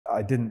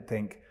I didn't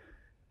think,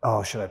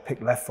 oh, should I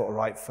pick left foot or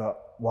right foot?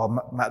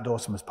 While Matt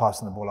Dawson was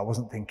passing the ball, I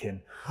wasn't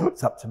thinking, oh,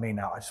 it's up to me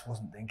now. I just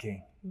wasn't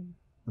thinking.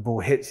 The ball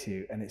hits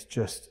you and it's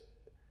just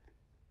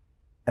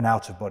an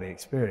out-of-body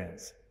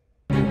experience.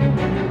 Good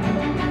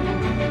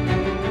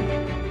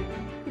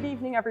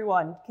evening,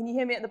 everyone. Can you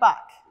hear me at the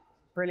back?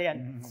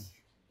 Brilliant.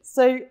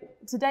 So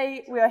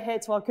today we are here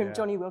to welcome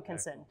Jonny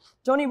Wilkinson.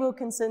 Jonny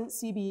Wilkinson,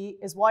 CBE,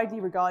 is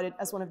widely regarded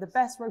as one of the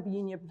best rugby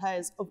union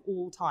players of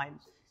all time.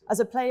 As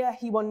a player,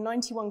 he won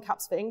 91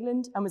 caps for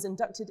England and was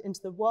inducted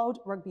into the World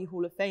Rugby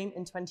Hall of Fame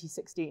in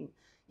 2016.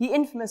 He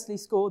infamously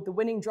scored the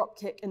winning drop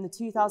kick in the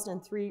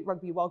 2003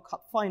 Rugby World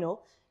Cup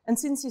final. And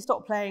since he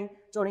stopped playing,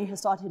 Jonny has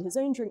started his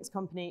own drinks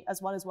company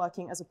as well as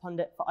working as a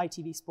pundit for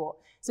ITV Sport.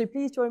 So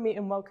please join me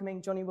in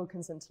welcoming Jonny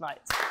Wilkinson tonight.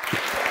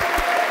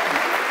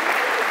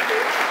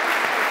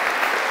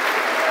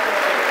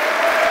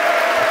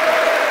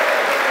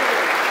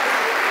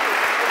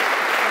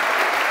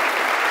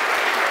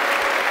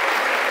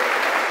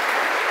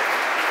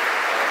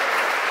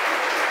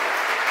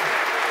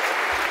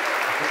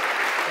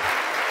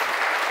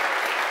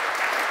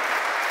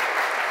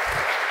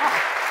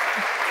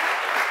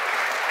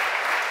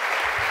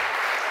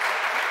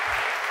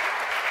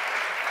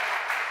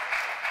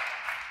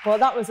 Well,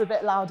 that was a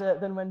bit louder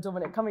than when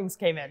Dominic Cummings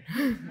came in.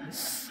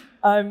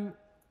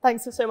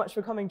 Thanks so much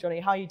for coming, Jonny.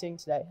 How are you doing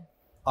today?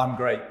 I'm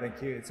great,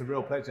 thank you. It's a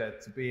real pleasure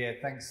to be here.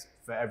 Thanks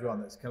for everyone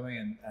that's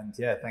coming, and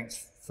yeah,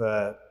 thanks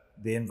for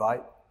the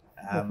invite.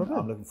 I'm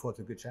looking forward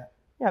to a good chat.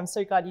 Yeah, I'm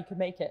so glad you could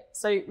make it.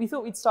 So we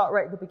thought we'd start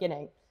right at the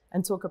beginning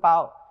and talk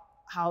about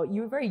how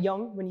you were very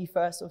young when you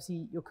first,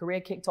 obviously, your career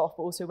kicked off,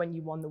 but also when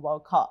you won the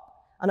World Cup.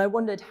 And I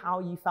wondered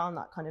how you found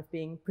that kind of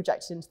being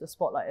projected into the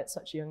spotlight at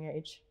such a young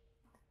age.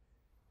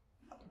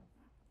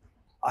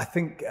 I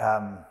think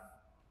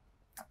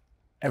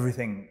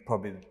everything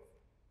probably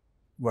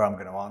where I'm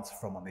going to answer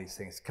from on these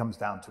things comes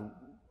down to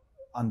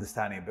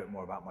understanding a bit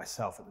more about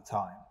myself at the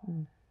time.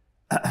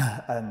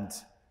 And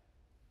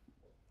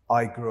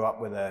I grew up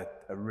with a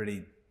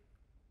really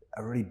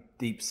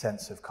deep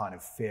sense of kind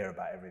of fear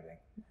about everything.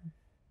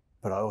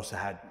 But I also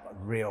had a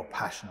real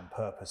passion and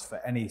purpose for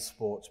any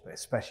sports, but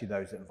especially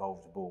those that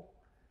involved the ball.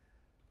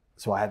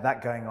 So I had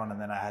that going on, and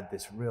then I had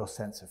this real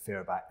sense of fear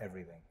about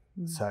everything.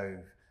 So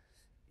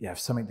yeah, if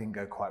something didn't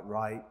go quite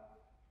right,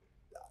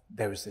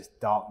 there was this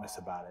darkness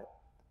about it.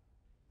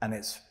 And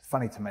it's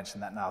funny to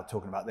mention that now,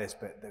 talking about this,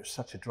 but there was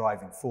such a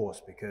driving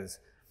force because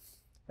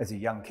as a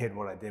young kid,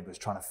 what I did was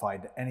trying to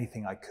find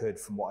anything I could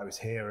from what I was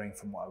hearing,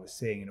 from what I was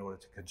seeing in order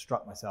to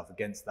construct myself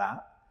against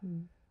that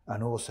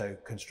and also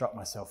construct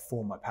myself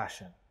for my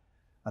passion.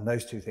 And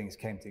those two things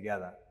came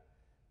together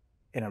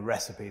in a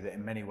recipe that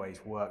in many ways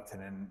worked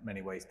and in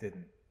many ways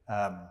didn't.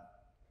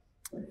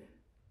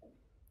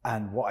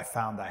 And what I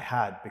found I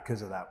had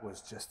because of that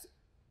was just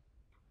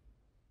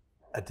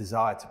a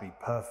desire to be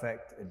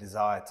perfect, a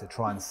desire to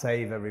try and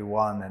save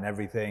everyone and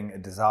everything, a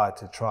desire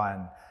to try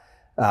and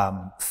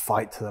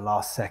fight to the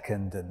last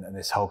second, and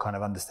this whole kind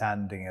of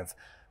understanding of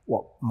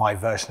what my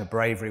version of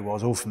bravery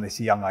was, all from this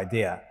young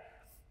idea.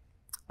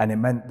 And it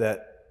meant that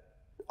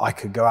I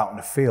could go out on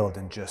the field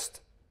and just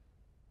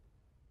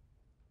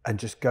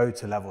go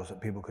to levels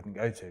that people couldn't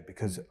go to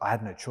because I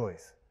had no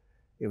choice.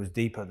 It was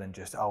deeper than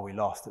just, oh, we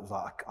lost. It was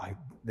like,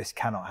 this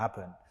cannot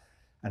happen.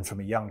 And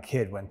from a young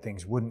kid, when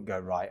things wouldn't go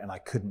right and I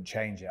couldn't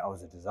change it, I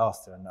was a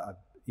disaster. And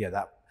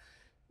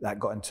that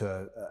got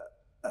into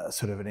a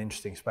sort of an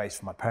interesting space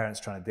for my parents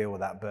trying to deal with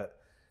that. But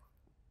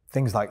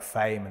things like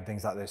fame and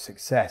things like their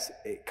success,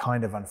 it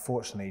kind of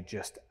unfortunately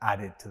just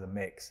added to the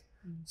mix.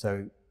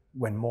 So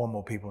when more and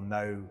more people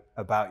know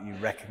about you,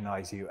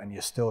 recognize you, and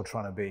you're still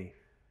trying to be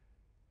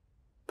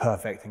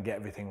perfect and get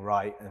everything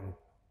right, and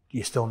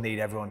you still need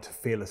everyone to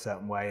feel a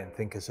certain way and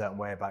think a certain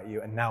way about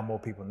you, and now more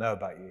people know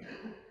about you,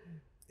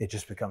 it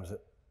just becomes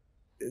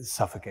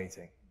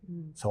suffocating.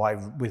 So I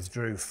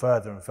withdrew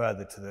further and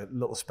further to the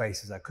little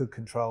spaces I could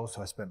control.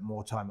 So I spent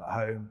more time at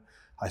home.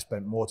 I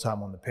spent more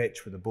time on the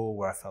pitch with the ball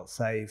where I felt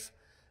safe.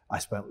 I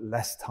spent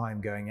less time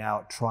going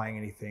out, trying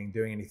anything,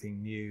 doing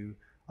anything new.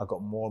 I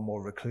got more and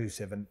more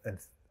reclusive. And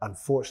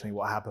unfortunately,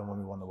 what happened when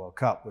we won the World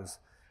Cup was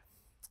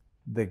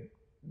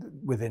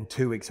within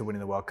 2 weeks of winning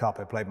the World Cup,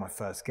 I played my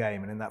first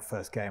game. And in that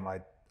first game,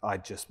 my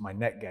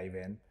neck gave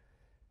in.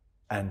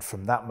 And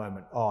from that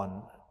moment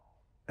on,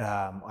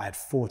 I had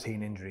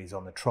 14 injuries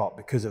on the trot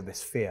because of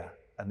this fear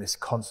and this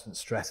constant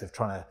stress of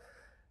trying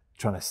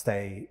to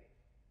stay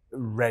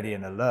ready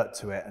and alert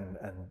to it and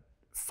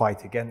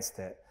fight against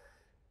it.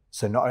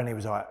 So not only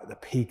was I at the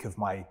peak of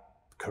my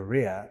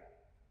career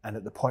and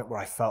at the point where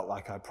I felt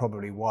like I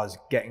probably was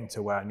getting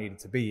to where I needed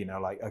to be,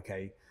 like,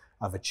 okay,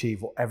 I've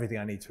achieved everything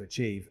I need to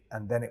achieve,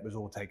 and then it was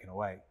all taken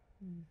away.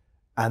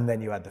 And then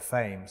you had the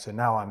fame. So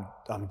now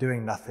I'm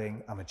doing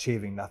nothing, I'm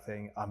achieving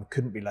nothing, I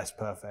couldn't be less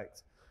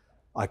perfect.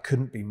 I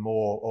couldn't be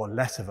more or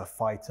less of a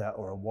fighter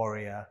or a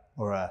warrior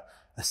or a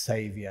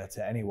savior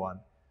to anyone.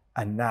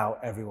 And now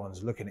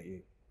everyone's looking at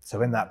you.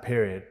 So in that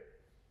period,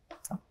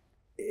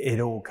 it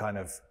all kind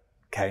of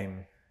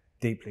came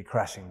deeply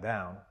crashing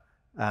down.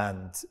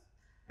 And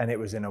and it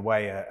was in a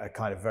way a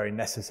kind of very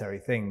necessary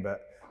thing.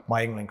 But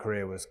my England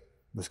career was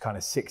kind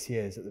of 6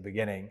 years at the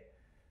beginning,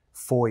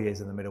 4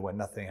 years in the middle where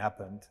nothing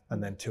happened,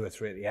 and then 2 or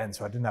 3 at the end.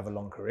 So I didn't have a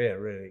long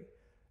career really.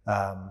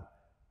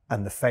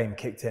 And the fame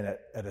kicked in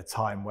at a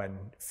time when,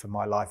 for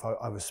my life,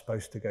 I was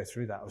supposed to go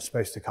through that. I was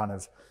supposed to kind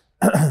of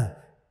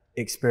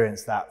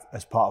experience that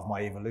as part of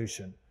my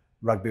evolution.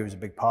 Rugby was a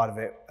big part of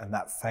it, and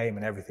that fame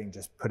and everything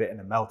just put it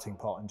in a melting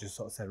pot and just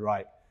sort of said,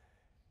 right,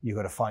 you've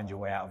got to find your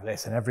way out of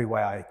this. And every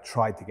way I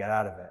tried to get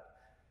out of it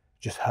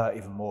just hurt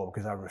even more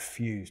because I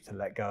refused to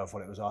let go of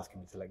what it was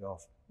asking me to let go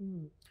of.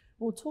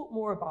 We'll talk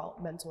more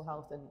about mental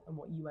health and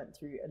what you went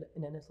through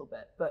in a little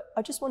bit. But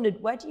I just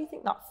wondered, where do you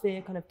think that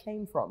fear kind of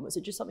came from? Was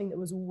it just something that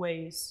was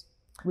always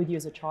with you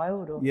as a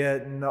child? Or? Yeah,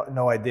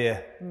 no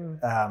idea.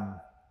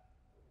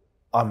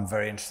 I'm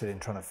very interested in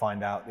trying to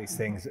find out these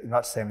things.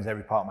 Much the same as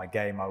every part of my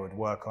game, I would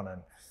work on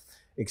and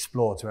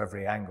explore to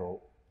every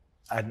angle.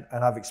 And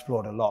I've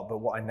explored a lot, but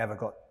what I never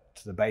got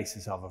to the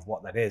basis of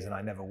what that is, and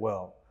I never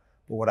will.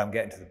 But what I'm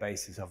getting to the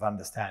basis of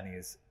understanding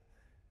is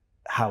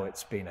how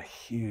it's been a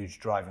huge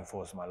driving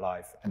force in my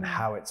life and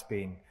how it's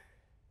been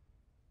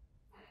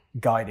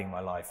guiding my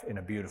life in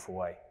a beautiful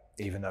way,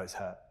 even though it's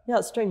hurt. Yeah,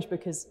 it's strange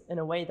because in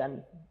a way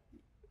then,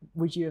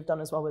 would you have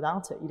done as well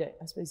without it? You don't,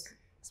 I suppose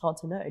it's hard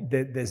to know.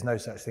 There's no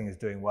such thing as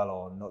doing well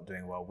or not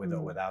doing well with or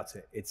without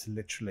it. It's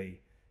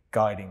literally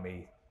guiding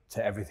me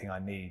to everything I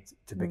need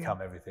to become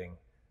everything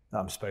that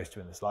I'm supposed to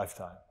in this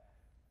lifetime.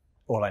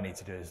 All I need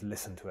to do is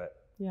listen to it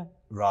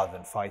rather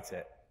than fight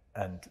it.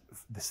 And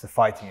it's the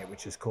fighting it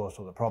which has caused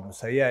all the problems.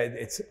 So yeah,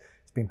 it's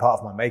been part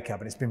of my makeup,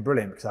 and it's been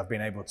brilliant because I've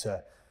been able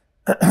to,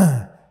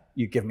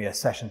 you give me a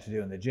session to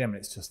do in the gym and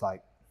it's just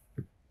like,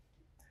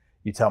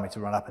 you tell me to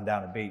run up and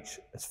down a beach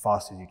as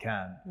fast as you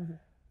can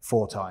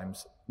 4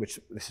 times, which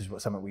this is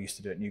something we used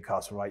to do at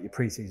Newcastle, right? Your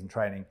pre-season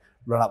training,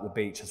 run up the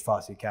beach as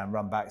fast as you can,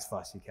 run back as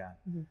fast as you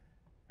can.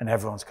 And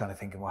everyone's kind of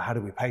thinking, well, how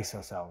do we pace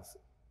ourselves?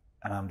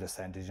 And I'm just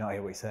saying, did you not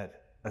hear what he said?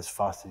 As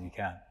fast as you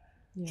can.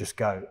 Just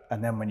go.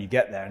 And then when you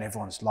get there and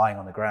everyone's lying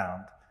on the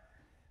ground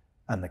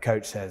and the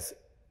coach says,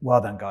 well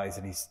done guys,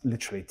 and he's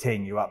literally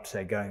teeing you up,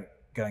 say go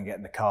and get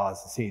in the cars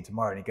and see you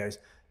tomorrow, and he goes,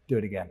 do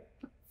it again.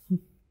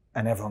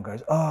 And everyone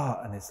goes, oh,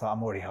 and it's like,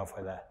 I'm already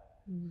halfway there.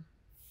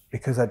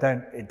 Because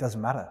it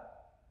doesn't matter.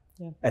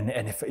 And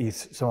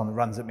if someone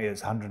runs at me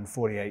as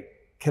 148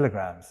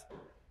 kilograms,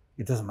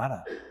 it doesn't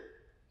matter.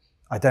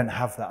 I don't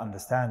have that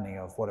understanding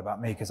of what about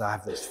me, because I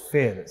have this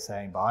fear that's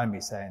saying behind me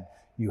saying,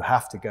 you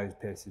have to go to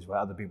places where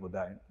other people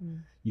don't.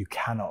 You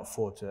cannot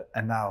afford to.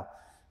 And now,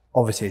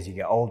 obviously, as you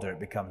get older, it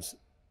becomes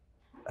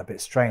a bit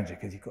stranger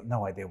because you've got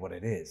no idea what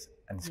it is.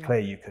 And it's clear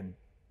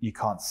you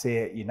can't see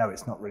it. You know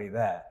it's not really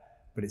there,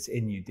 but it's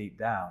in you deep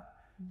down.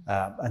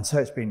 And so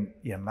it's been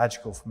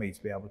magical for me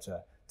to be able to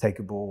take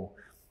a ball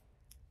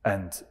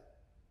and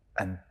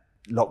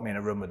lock me in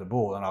a room with a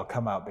ball, and I'll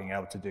come out being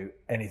able to do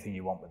anything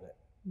you want with it.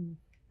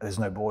 There's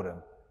no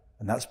boredom.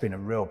 And that's been a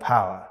real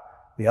power.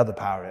 The other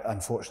power,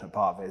 unfortunate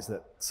part of it, is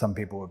that some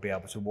people would be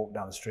able to walk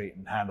down the street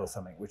and handle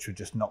something which would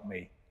just knock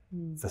me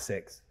for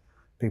 6.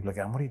 People are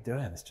going, what are you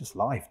doing? It's just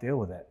life, deal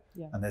with it.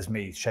 And there's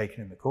me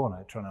shaking in the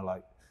corner trying to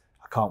I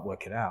can't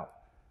work it out.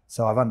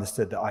 So I've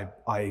understood that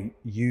I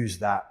used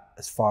that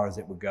as far as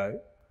it would go.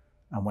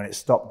 And when it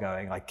stopped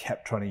going, I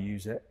kept trying to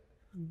use it,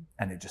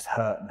 and it just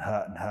hurt and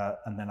hurt and hurt.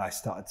 And then I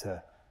started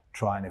to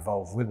try and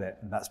evolve with it.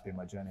 And that's been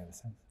my journey ever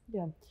since.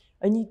 Yeah.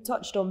 And you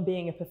touched on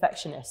being a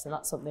perfectionist, and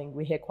that's something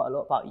we hear quite a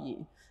lot about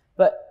you.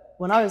 But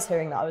when I was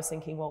hearing that, I was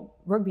thinking, well,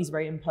 rugby's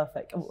very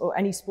imperfect, or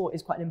any sport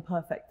is quite an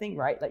imperfect thing,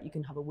 right? Like you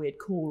can have a weird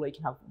call, or you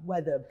can have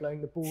weather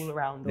blowing the ball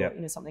around,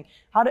 or something.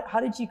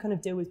 How did you kind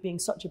of deal with being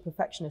such a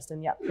perfectionist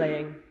and yet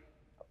playing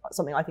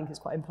something I think is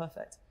quite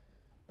imperfect?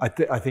 I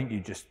think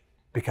you just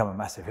become a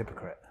massive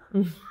hypocrite.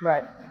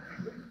 Right.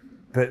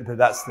 But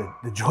that's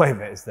the joy of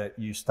it, is that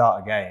you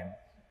start a game,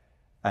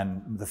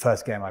 and the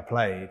first game I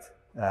played,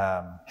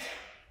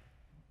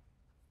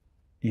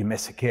 you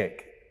miss a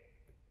kick,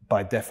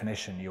 by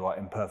definition, you are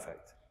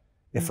imperfect.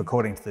 If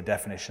according to the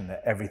definition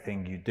that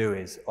everything you do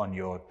is on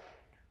your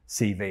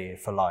CV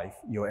for life,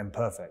 you're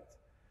imperfect.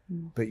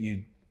 But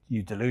you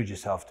delude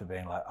yourself to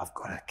being like, I've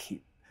got to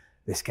keep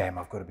this game,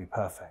 I've got to be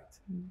perfect.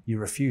 You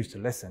refuse to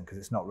listen because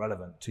it's not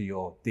relevant to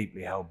your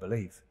deeply held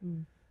belief.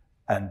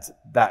 And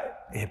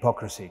that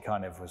hypocrisy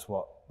kind of was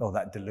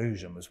that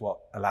delusion was what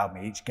allowed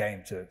me each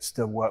game to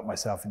still work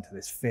myself into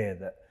this fear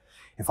that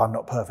if I'm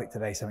not perfect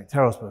today, something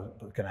terrible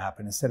is going to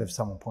happen, instead of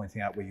someone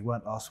pointing out, well, you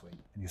weren't last week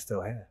and you're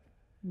still here.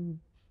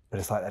 But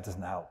it's like, that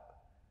doesn't help.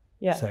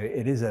 So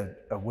it is a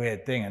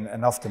weird thing.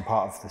 And often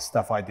part of the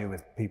stuff I do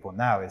with people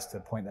now is to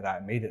point that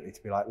out immediately,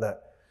 to be like, look,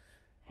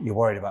 you're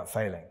worried about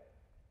failing.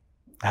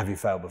 Have you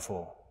failed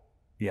before?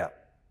 Yeah.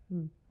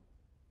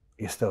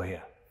 You're still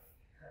here.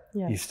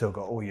 You've still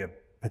got all your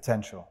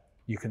potential.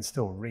 You can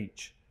still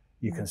reach.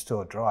 You can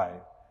still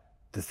drive.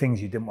 The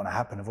things you didn't want to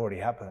happen have already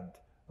happened.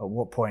 At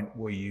what point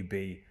will you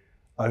be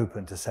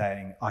open to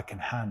saying, I can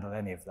handle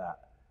any of that,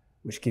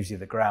 which gives you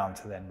the ground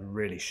to then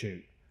really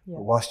shoot.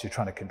 But whilst you're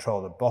trying to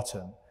control the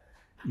bottom,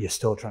 you're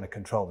still trying to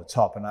control the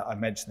top. And I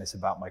mentioned this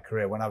about my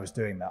career. When I was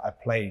doing that, I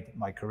played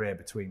my career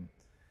between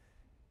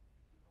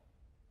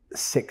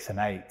 6 and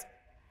 8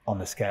 on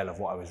the scale of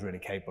what I was really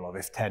capable of.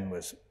 If 10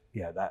 was,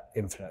 that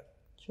infinite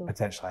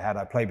potential I had,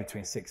 I played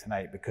between 6 and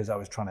 8 because I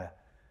was trying to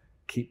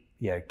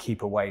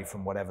keep away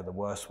from whatever the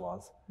worst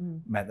was.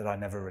 Meant that I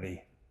never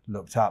really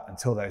looked up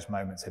until those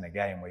moments in a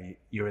game where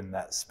you're in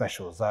that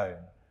special zone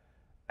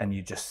and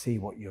you just see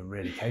what you're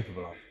really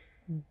capable of.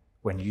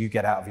 When you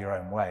get out of your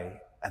own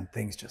way and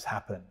things just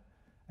happen.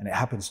 And it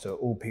happens to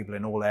all people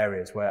in all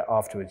areas, where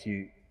afterwards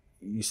you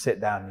sit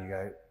down and you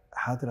go,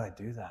 how did I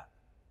do that?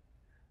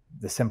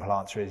 The simple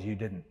answer is you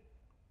didn't.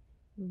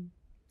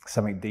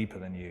 Something deeper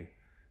than you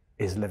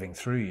is living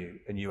through you,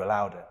 and you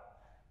allowed it.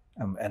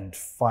 And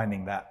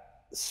finding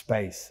that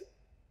space,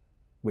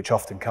 which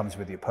often comes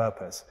with your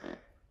purpose,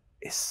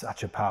 is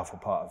such a powerful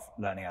part of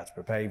learning how to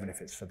prepare, even if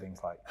it's for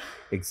things like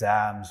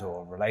exams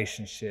or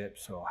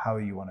relationships or how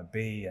you want to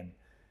be. And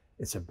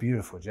it's a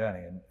beautiful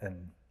journey.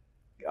 And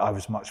I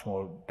was much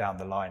more down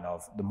the line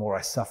of, the more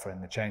I suffer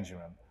in the changing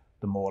room,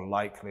 the more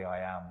likely I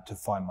am to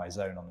find my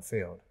zone on the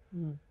field.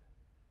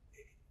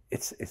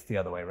 It's the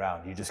other way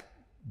around. You just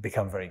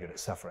become very good at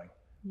suffering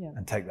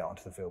and take that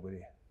onto the field with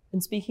you.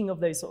 And speaking of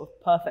those sort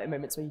of perfect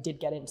moments where you did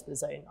get into the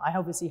zone, I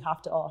obviously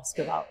have to ask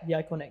about the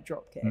iconic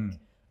drop kick.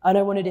 And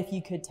I wondered if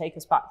you could take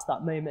us back to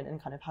that moment and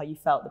kind of how you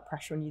felt, the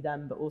pressure on you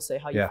then, but also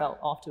how you felt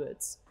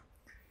afterwards.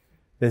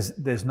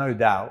 There's no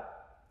doubt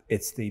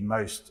it's the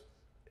most,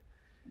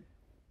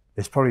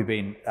 there's probably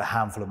been a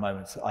handful of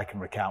moments that I can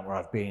recount where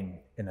I've been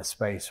in a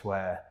space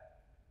where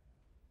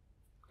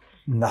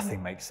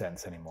nothing makes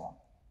sense anymore.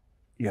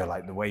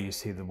 Like the way you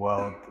see the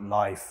world,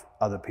 life,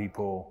 other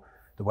people,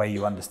 the way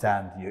you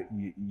understand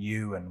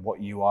you and what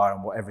you are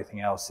and what everything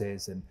else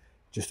is, and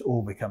just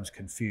all becomes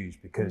confused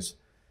because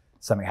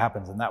something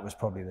happens. And that was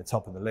probably the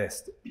top of the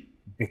list,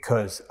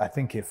 because I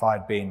think if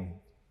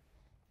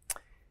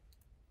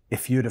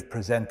you'd have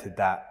presented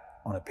that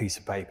on a piece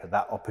of paper,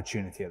 that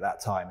opportunity at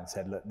that time, and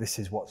said, look, this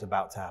is what's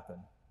about to happen.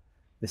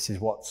 This is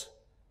what's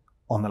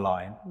on the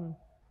line.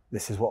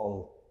 This is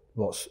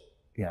what's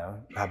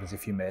happens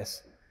if you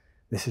miss.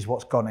 This is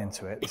what's gone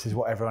into it. This is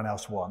what everyone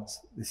else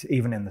wants. This,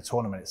 even in the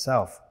tournament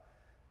itself.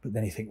 But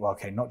then you think, well,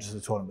 okay, not just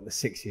the tournament, but the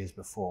 6 years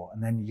before,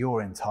 and then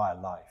your entire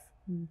life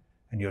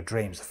and your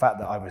dreams. The fact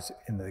that I was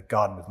in the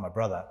garden with my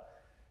brother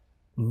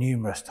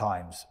numerous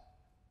times.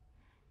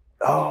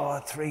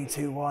 Oh, 3,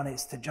 2, 1,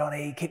 it's to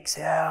Jonny, he kicks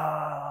it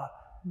out.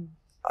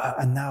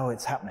 And now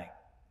it's happening.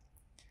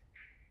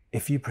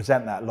 If you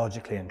present that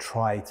logically and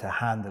try to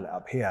handle it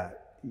up here,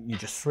 you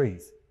just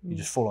freeze. You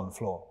just fall on the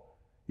floor.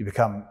 You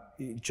become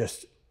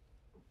just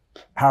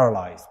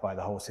paralyzed by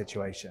the whole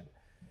situation.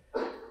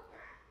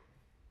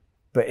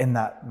 But in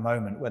that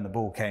moment when the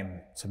ball came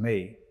to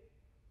me,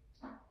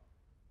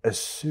 as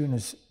soon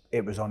as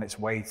it was on its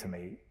way to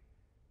me,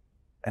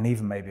 and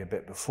even maybe a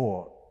bit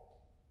before,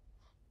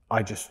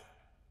 and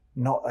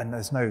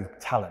there's no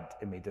talent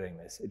in me doing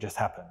this, it just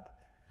happened.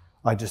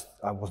 I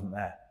wasn't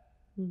there.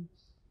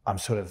 I'm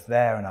sort of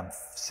there, and I'm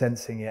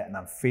sensing it, and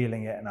I'm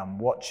feeling it, and I'm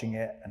watching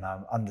it, and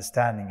I'm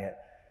understanding it,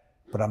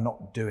 but I'm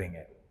not doing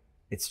it.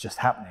 It's just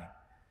happening.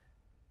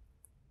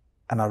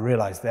 And I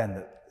realized then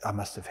that I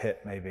must have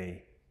hit,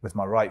 maybe with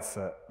my right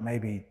foot,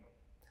 maybe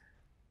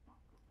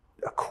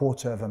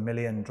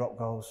 250,000 drop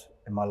goals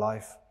in my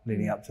life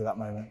leading up to that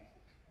moment.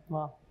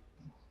 Wow.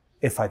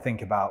 If I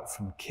think about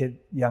from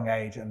young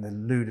age and the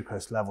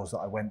ludicrous levels that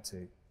I went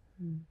to,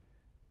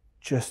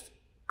 just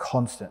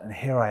constant. And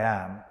here I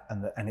am,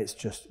 and it's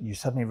just, you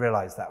suddenly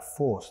realize that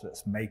force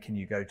that's making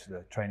you go to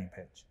the training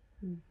pitch,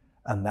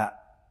 and that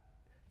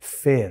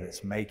fear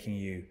that's making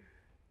you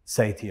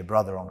say to your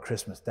brother on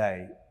Christmas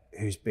Day,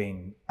 who's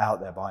been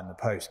out there behind the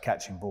post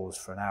catching balls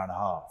for an hour and a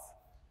half,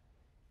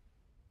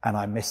 and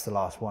I missed the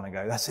last one, and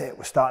go, that's it,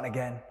 we're starting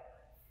again.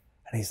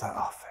 And he's like,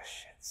 oh, for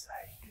shit's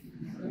sake.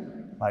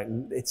 Like,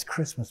 it's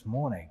Christmas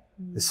morning,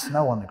 there's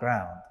snow on the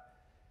ground.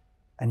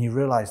 And you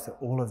realize that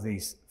all of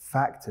these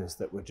factors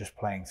that were just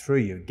playing through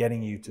you,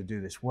 getting you to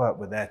do this work,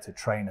 were there to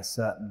train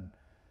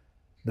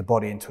the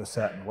body into a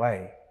certain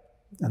way.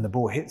 And the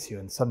ball hits you,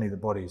 and suddenly the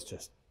body's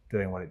just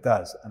doing what it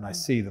does. And I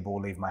see the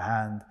ball leave my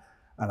hand,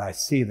 and I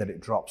see that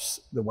it drops,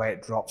 the way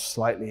it drops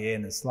slightly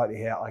in and slightly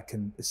here.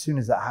 As soon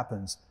as that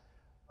happens,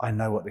 I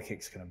know what the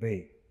kick's gonna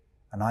be.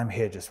 And I'm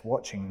here just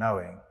watching,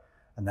 knowing,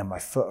 and then my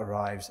foot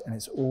arrives, and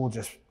it's all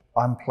just,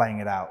 I'm playing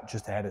it out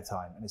just ahead of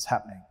time, and it's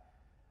happening,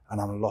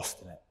 and I'm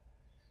lost in it.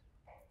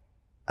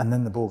 And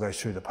then the ball goes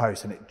through the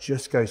post, and it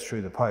just goes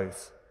through the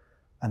post,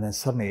 and then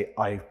suddenly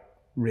I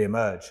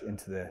re-emerge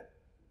into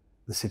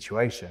the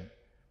situation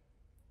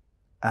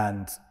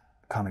and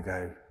kind of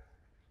go,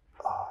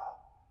 oh,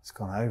 it's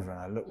gone over. And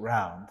I look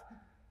round,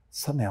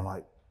 suddenly I'm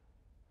like,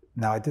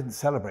 now I didn't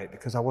celebrate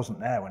because I wasn't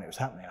there when it was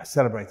happening. I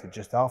celebrated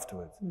just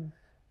afterwards.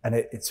 And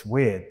it's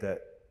weird that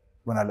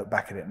when I look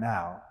back at it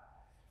now,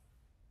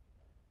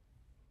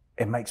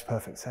 it makes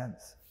perfect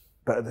sense.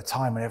 But at the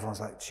time when everyone's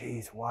like,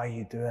 geez, why are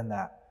you doing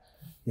that?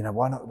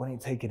 Why don't you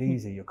take it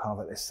easy? You're kind of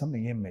like, there's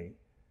something in me.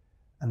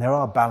 And there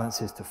are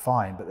balances to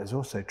find, but there's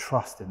also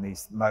trust in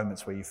these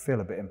moments where you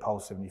feel a bit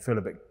impulsive and you feel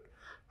a bit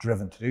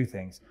driven to do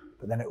things,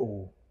 but then it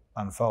all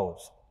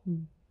unfolds.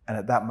 And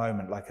at that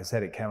moment, like I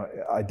said,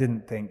 I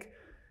didn't think,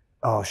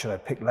 oh, should I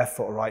pick left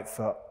foot or right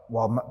foot?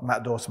 While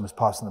Matt Dawson was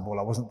passing the ball,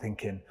 I wasn't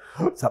thinking,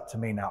 oh, it's up to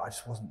me now. I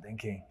just wasn't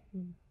thinking.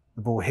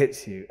 The ball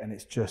hits you and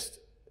it's just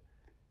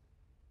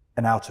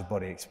an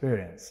out-of-body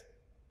experience.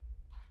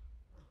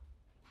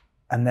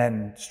 And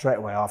then straight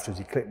away afterwards,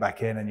 you click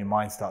back in and your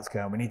mind starts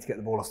going, we need to get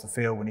the ball off the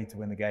field, we need to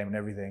win the game and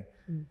everything.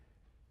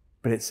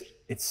 But it's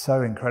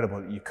so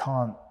incredible that you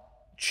can't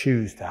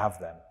choose to have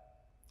them.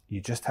 You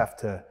just have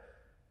to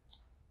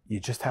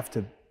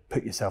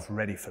put yourself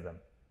ready for them.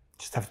 You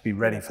just have to be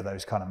ready for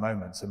those kind of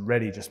moments. And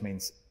ready just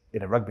means,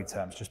 in a rugby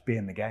terms, just be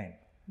in the game.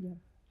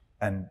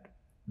 And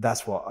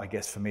that's what I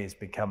guess for me has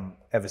become,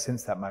 ever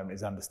since that moment,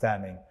 is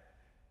understanding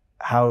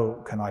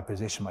how can I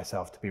position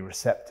myself to be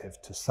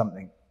receptive to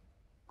something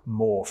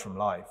more from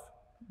life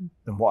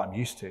than what I'm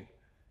used to.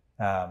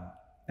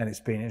 And it's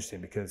been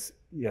interesting because,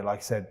 yeah, like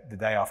I said, the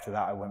day after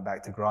that, I went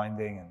back to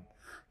grinding and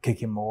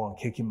kicking more and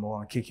kicking more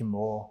and kicking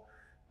more.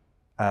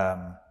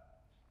 On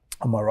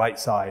my right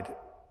side,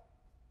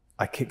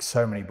 I kicked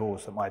so many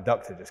balls that my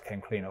adductor just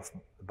came clean off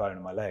the bone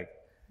of my leg.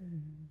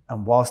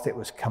 And whilst it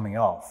was coming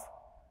off,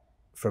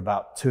 for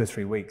about 2 or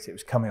 3 weeks, it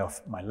was coming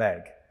off my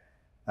leg.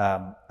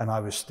 And I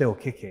was still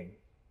kicking.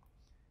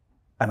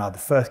 And the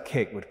first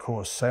kick would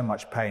cause so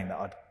much pain that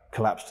I'd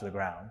collapse to the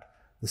ground.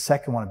 The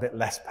second one, a bit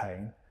less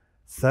pain.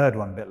 Third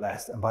one, a bit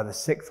less. And by the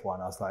 6th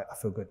one, I was like, I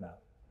feel good now.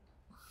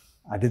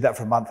 I did that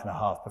for a month and a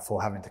half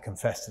before having to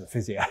confess to the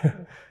physio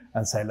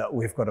and say, look,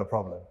 we've got a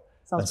problem.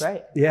 Sounds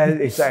great. Yeah,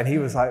 exactly. And he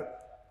was like,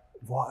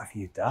 what have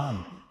you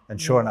done?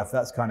 And sure enough,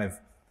 that's kind of,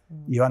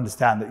 you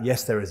understand that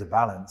yes, there is a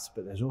balance,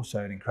 but there's also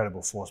an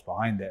incredible force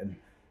behind it. And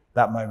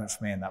that moment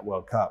for me in that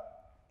World Cup,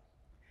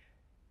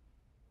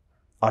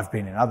 I've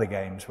been in other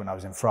games when I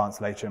was in France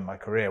later in my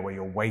career where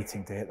you're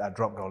waiting to hit that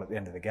drop goal at the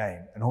end of the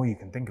game. And all you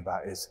can think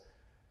about is,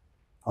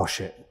 oh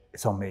shit,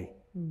 it's on me.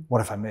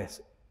 What if I miss?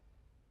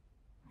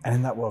 And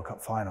in that World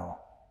Cup final,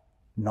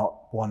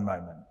 not one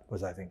moment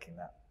was I thinking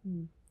that.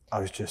 I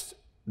was just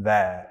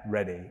there,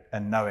 ready,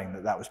 and knowing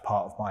that that was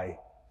part of my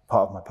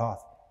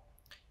path.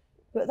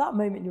 But that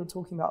moment you're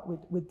talking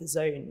about with the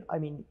zone, I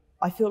mean,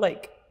 I feel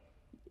like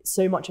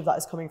so much of that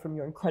is coming from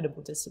your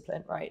incredible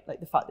discipline, right? Like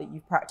the fact that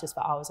you've practiced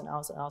for hours and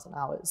hours and hours and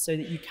hours so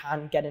that you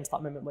can get into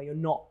that moment where you're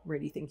not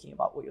really thinking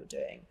about what you're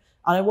doing.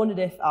 And I wondered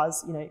if,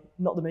 as you know,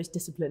 not the most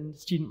disciplined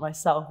student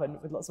myself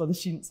and with lots of other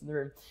students in the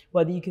room,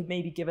 whether you could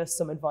maybe give us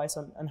some advice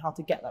on how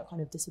to get that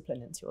kind of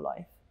discipline into your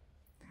life.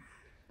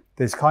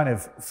 There's kind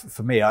of,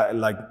 for me,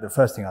 like the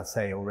first thing I'd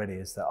say already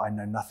is that I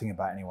know nothing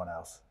about anyone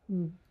else.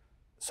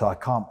 So I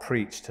can't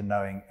preach to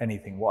knowing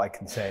anything. What I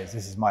can say is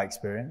this is my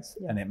experience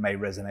and it may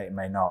resonate, it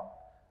may not.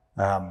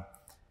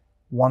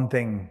 One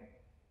thing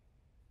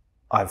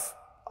I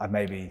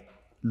maybe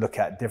look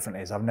at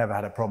differently is I've never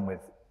had a problem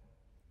with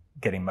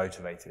getting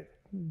motivated.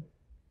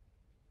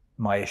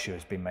 My issue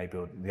has been maybe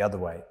the other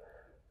way,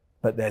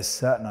 but there's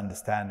certain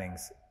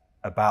understandings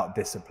about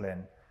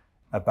discipline,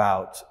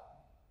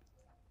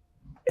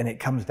 and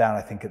it comes down,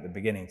 I think, at the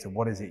beginning to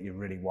what is it you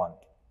really want,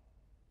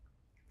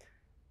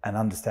 and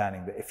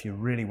understanding that if you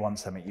really want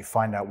something, you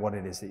find out what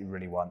it is that you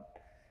really want,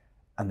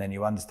 and then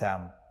you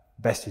understand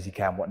best as you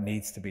can what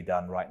needs to be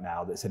done right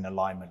now that's in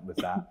alignment with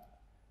that.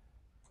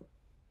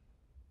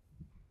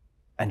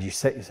 And you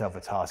set yourself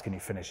a task and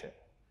you finish it.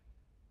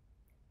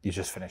 You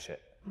just finish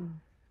it.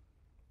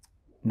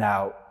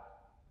 Now,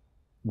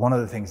 one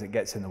of the things that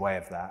gets in the way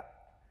of that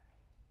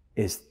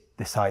is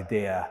this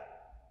idea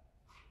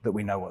that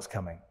we know what's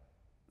coming.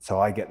 So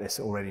I get this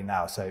already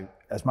now. So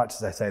as much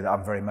as I say that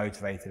I'm very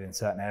motivated in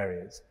certain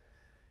areas,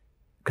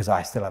 because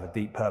I still have a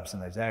deep purpose in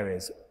those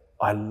areas,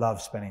 I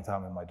love spending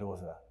time with my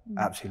daughter.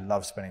 Absolutely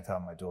love spending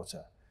time with my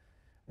daughter.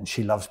 And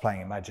she loves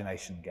playing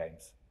imagination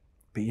games.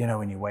 But you know,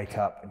 when you wake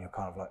up and you're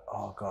kind of like,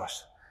 oh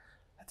gosh,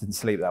 I didn't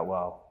sleep that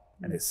well.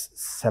 And it's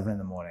 7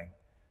 a.m.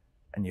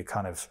 and you're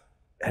kind of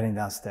heading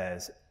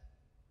downstairs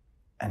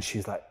and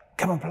she's like,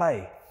 come and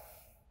play.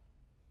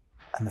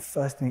 And the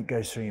first thing that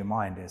goes through your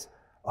mind is,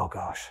 oh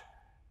gosh,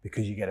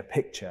 because you get a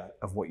picture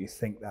of what you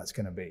think that's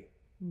going to be,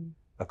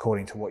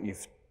 according to what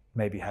you've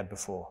maybe had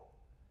before.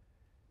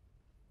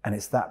 And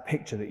it's that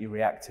picture that you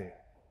react to,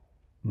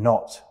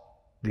 not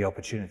the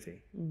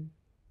opportunity.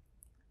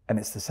 And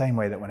it's the same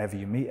way that whenever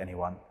you meet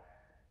anyone,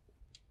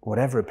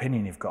 whatever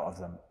opinion you've got of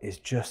them is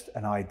just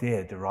an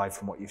idea derived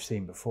from what you've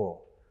seen before.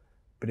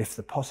 But if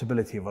the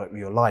possibility of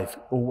your life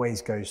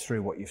always goes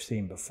through what you've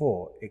seen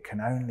before, it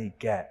can only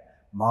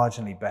get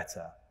marginally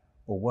better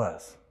or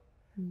worse.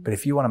 But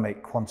if you want to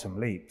make quantum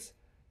leaps,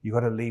 you've got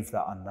to leave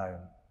that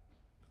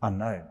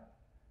unknown.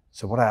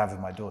 So what I have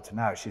with my daughter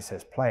now, she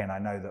says play, and I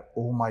know that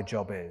all my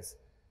job is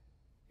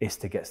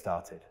to get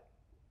started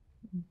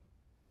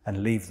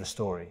and leave the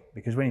story.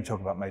 Because when you talk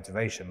about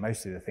motivation,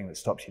 mostly the thing that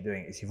stops you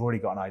doing it is you've already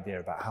got an idea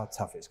about how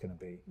tough it's going to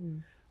be.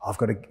 I've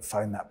got to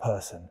phone that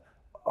person.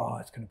 Oh,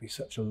 it's going to be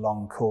such a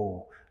long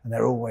call. And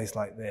they're always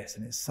like this.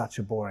 And it's such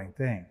a boring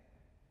thing.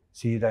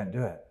 so you don't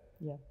do it.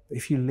 Yeah. But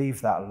if you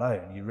leave that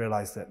alone, you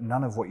realize that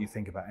none of what you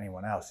think about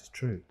anyone else is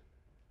true.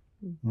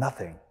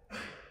 Nothing.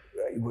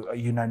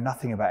 You know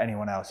nothing about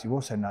anyone else. You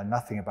also know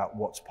nothing about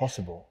what's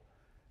possible.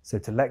 So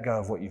to let go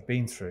of what you've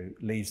been through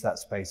leaves that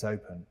space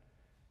open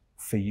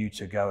for you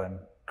to go and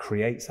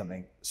create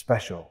something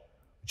special,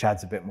 which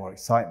adds a bit more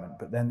excitement.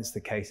 But then it's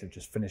the case of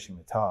just finishing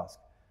the task,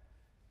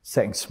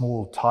 setting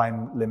small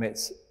time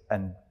limits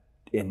and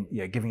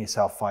giving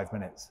yourself 5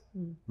 minutes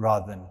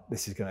rather than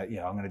this is going to,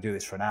 I'm going to do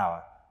this for an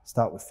hour.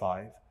 Start with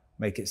 5,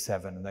 make it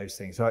 7 and those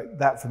things. So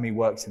that for me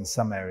works in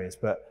some areas,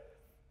 but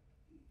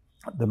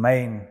the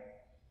main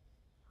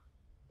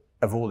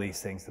of all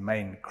these things, the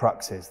main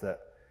crux is that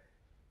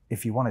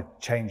if you want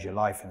to change your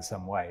life in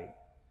some way,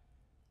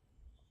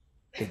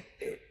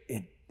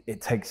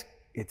 it takes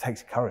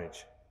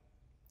courage.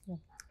 Yeah.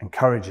 And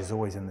courage is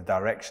always in the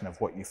direction of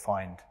what you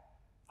find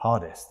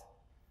hardest.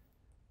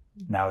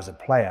 Now, as a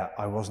player,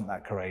 I wasn't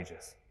that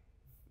courageous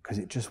because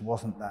it just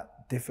wasn't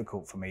that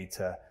difficult for me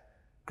to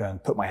go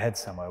and put my head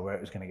somewhere where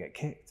it was going to get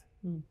kicked.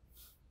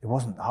 It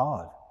wasn't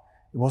hard.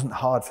 It wasn't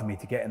hard for me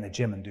to get in the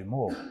gym and do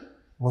more.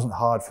 It wasn't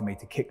hard for me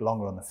to kick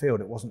longer on the field.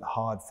 It wasn't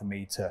hard for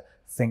me to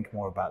think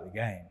more about the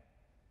game.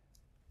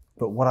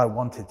 But what I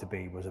wanted to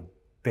be was a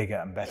bigger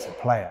and better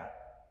player.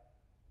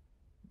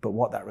 But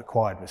what that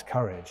required was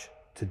courage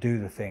to do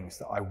the things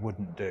that I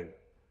wouldn't do,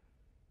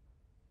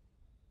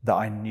 that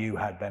I knew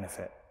had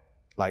benefit,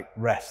 like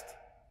rest,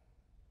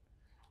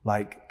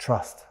 like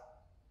trust,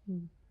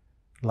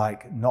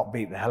 like not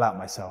beat the hell out of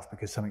myself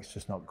because something's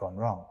just not gone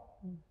wrong.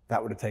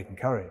 That would have taken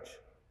courage.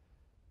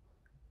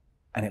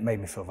 And it made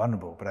me feel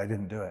vulnerable, but I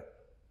didn't do it.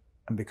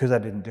 And because I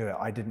didn't do it,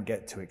 I didn't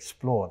get to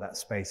explore that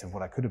space of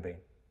what I could have been.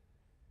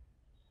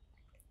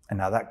 And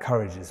now that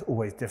courage is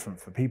always different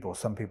for people.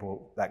 Some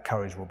people, that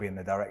courage will be in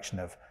the direction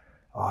of,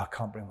 oh, I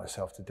can't bring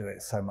myself to do it,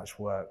 it's so much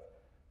work.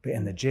 But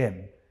in the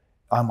gym,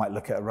 I might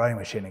look at a rowing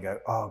machine and go,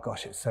 oh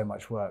gosh, it's so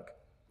much work.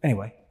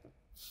 Anyway,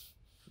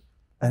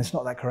 and it's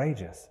not that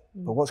courageous.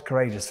 But what's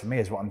courageous for me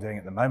is what I'm doing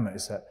at the moment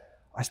is that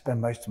I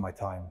spend most of my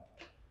time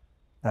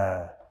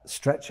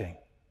stretching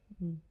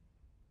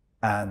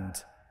and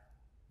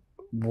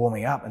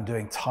warming up and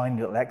doing tiny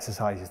little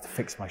exercises to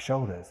fix my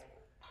shoulders.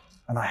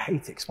 And I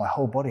hate it because my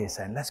whole body is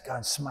saying, let's go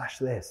and smash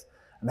this.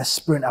 And let's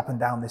sprint up and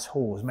down this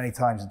hall as many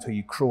times until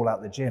you crawl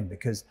out the gym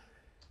because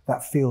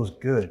that feels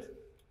good.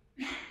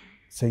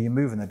 So you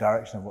move in the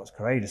direction of what's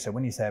courageous. So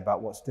when you say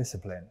about what's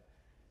discipline,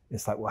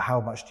 it's like, well,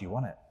 how much do you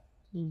want it?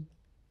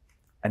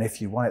 And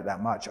if you want it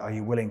that much, are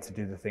you willing to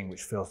do the thing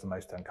which feels the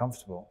most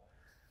uncomfortable,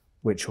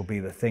 which will be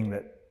the thing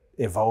that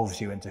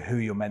evolves you into who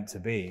you're meant to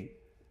be,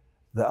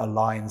 that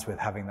aligns with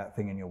having that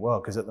thing in your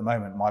world? Because at the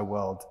moment, my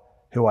world,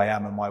 who I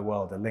am and my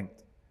world are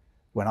linked.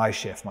 When I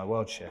shift, my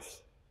world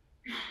shifts.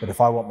 But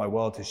if I want my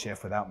world to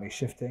shift without me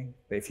shifting,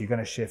 but if you're going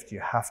to shift, you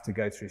have to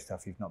go through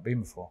stuff you've not been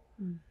before.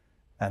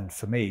 And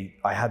for me,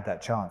 I had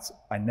that chance.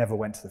 I never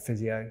went to the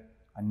physio.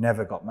 I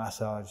never got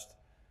massaged.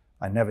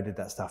 I never did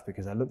that stuff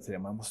because I looked at it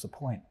and went, what's the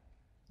point?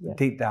 But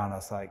deep down, I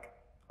was like,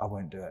 I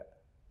won't do it.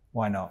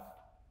 Why not?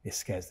 It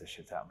scares the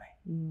shit out of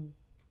me.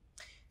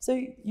 So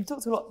you've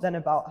talked a lot then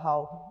about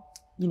how,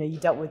 you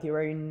dealt with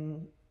your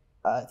own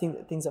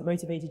things that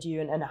motivated you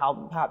and how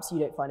perhaps you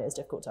don't find it as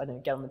difficult to, I don't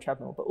know, get on the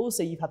treadmill, but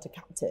also you've had to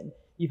captain.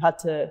 You've had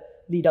to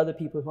lead other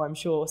people who I'm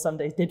sure some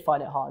days did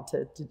find it hard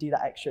to do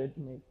that extra,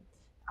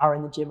 hour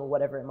in the gym or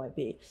whatever it might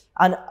be.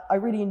 And I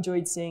really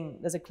enjoyed seeing,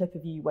 there's a clip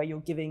of you where you're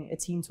giving a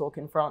team talk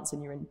in France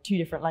and you're in 2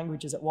 different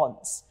languages at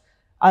once.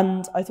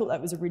 And I thought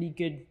that was a really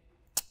good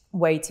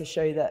way to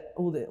show that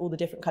all the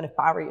different kind of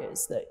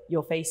barriers that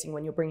you're facing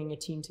when you're bringing a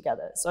team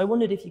together. So I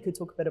wondered if you could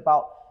talk a bit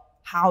about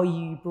how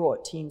you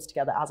brought teams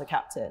together as a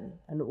captain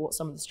and what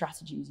some of the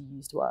strategies you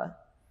used were.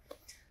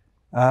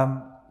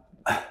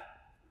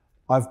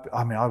 I've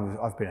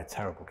been a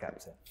terrible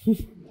captain.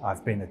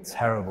 I've been a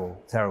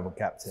terrible, terrible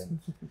captain.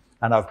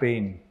 And I've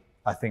been,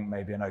 I think,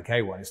 maybe an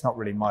okay one. It's not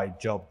really my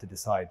job to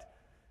decide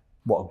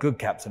what a good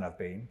captain I've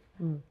been.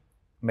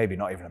 Maybe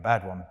not even a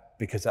bad one,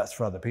 because that's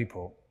for other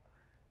people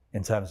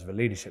in terms of a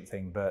leadership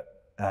thing. But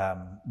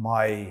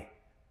I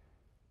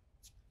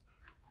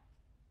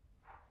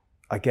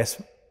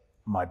guess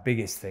my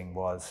biggest thing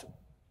was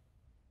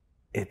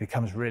it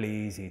becomes really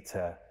easy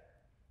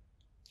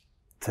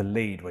to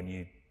lead when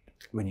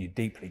you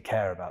deeply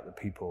care about the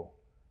people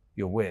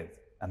you're with,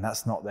 and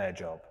that's not their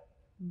job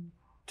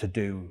to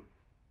do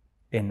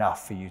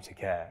enough for you to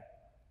care.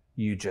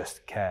 You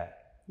just care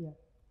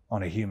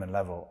on a human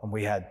level. And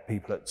we had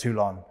people at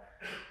Toulon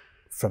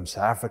from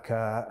South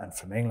Africa and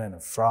from England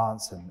and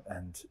France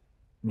and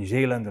New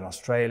Zealand and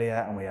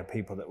Australia, and we had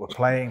people that were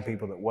playing,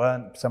 people that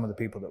weren't. Some of the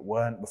people that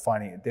weren't were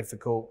finding it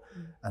difficult,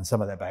 and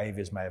some of their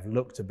behaviors may have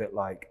looked a bit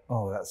like,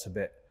 oh, that's a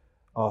bit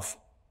off,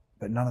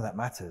 but none of that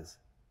matters.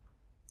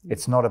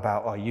 It's not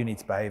about, oh, you need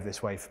to behave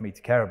this way for me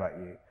to care about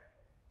you.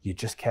 You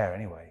just care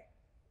anyway.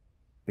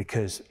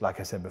 Because, like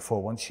I said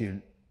before, once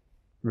you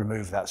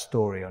remove that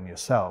story on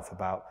yourself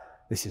about,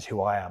 this is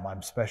who I am,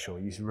 I'm special,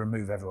 you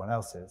remove everyone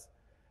else's,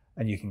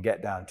 and you can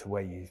get down to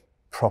where you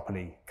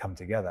properly come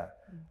together.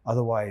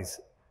 Otherwise,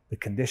 the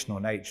conditional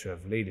nature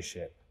of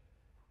leadership,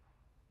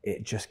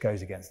 it just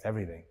goes against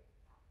everything,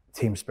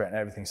 team spirit and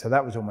everything. So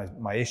that was almost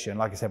my issue. And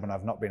like I said, when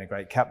I've not been a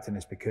great captain,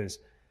 is because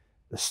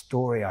the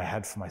story I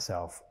had for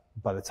myself,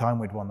 by the time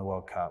we'd won the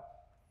World Cup,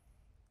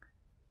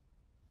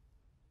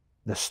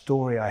 the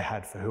story I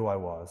had for who I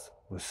was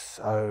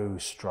so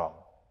strong.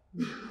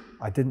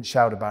 I didn't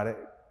shout about it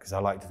because I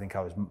like to think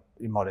I was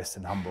modest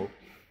and humble.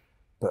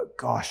 But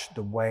gosh,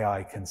 the way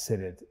I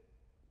considered,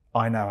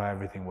 I know how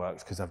everything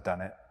works because I've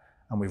done it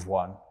and we've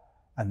won.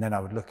 And then I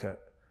would look at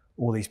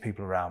all these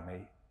people around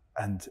me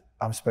and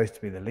I'm supposed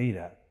to be the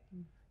leader.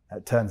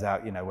 It turns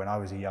out, you know, when I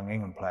was a young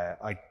England player,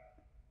 I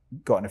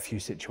got in a few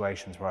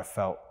situations where I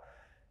felt,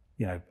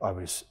 you know, I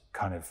was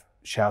kind of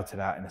shouted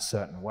at in a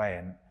certain way,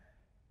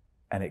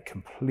 and it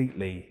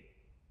completely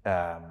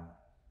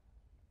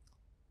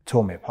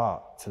tore me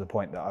apart to the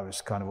point that I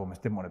was kind of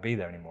almost didn't want to be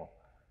there anymore.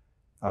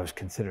 I was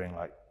considering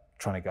like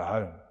trying to go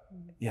home.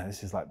 Yeah,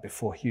 this is like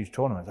before huge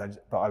tournaments,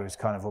 but I was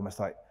kind of almost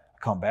like,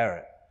 I can't bear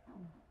it.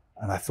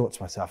 And I thought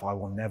to myself, I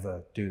will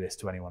never do this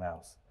to anyone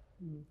else.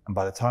 And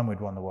by the time we'd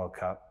won the World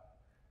Cup,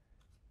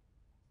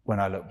 when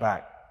I look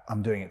back,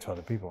 I'm doing it to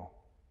other people.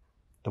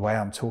 The way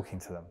I'm talking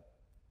to them.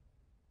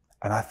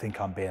 And I think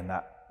I'm being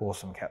that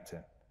awesome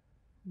captain.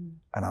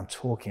 And I'm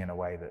talking in a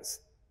way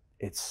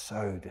it's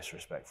so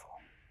disrespectful.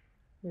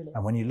 Really?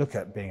 And when you look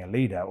at being a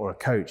leader or a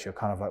coach, you're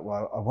kind of like,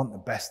 well, I want the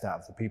best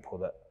out of the people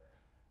that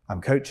I'm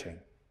coaching.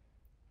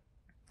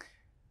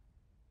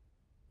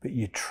 But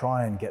you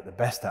try and get the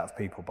best out of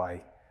people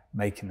by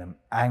making them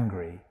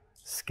angry,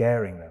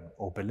 scaring them,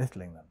 or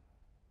belittling them.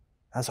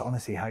 That's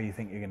honestly how you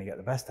think you're going to get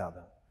the best out of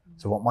them.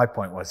 So what my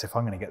point was, if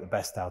I'm going to get the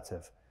best out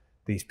of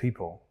these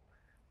people,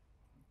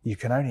 you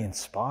can only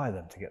inspire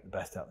them to get the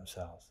best out of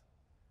themselves.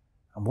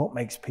 And what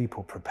makes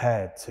people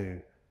prepared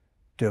to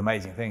do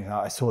amazing things?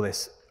 I saw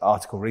this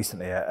article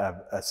recently,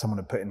 someone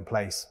had put in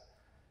place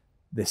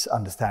this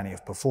understanding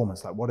of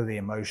performance, like what are the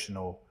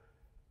emotional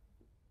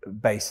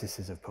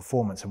bases of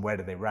performance and where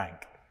do they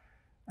rank?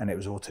 And it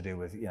was all to do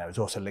with, you know, it was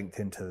also linked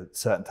into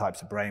certain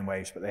types of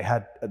brainwaves, but they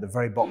had at the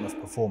very bottom of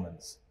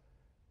performance,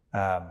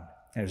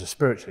 it was a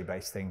spiritually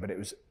based thing, but it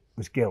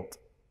was guilt.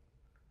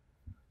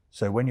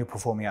 So when you're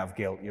performing out of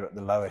guilt, you're at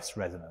the lowest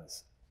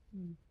resonance.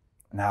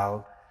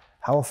 Now,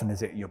 how often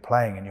is it you're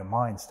playing and your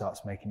mind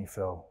starts making you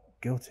feel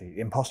guilty?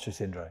 Imposter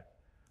syndrome.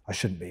 I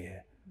shouldn't be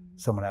here.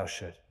 Someone else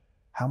should.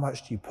 How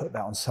much do you put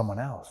that on someone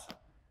else? You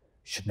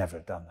should never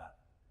have done that.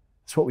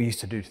 That's what we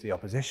used to do to the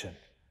opposition.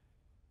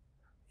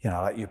 You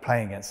know, like you're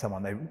playing against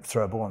someone, they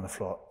throw a ball on the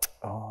floor.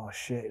 Oh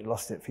shit, you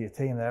lost it for your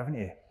team there, haven't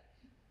you?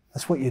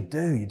 That's what you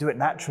do. You do it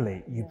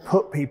naturally. You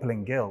put people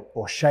in guilt,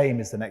 or shame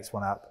is the next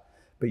one up.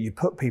 But you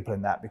put people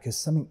in that because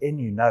something in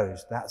you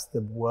knows that's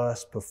the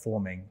worst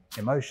performing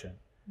emotion.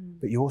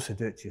 But you also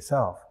do it to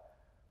yourself.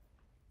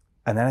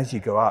 And then as you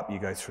go up, you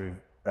go through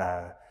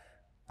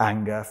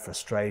anger,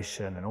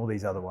 frustration, and all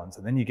these other ones.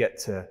 And then you get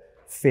to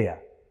fear.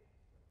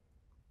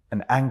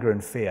 And anger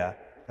and fear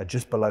are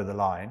just below the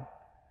line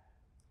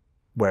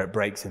where it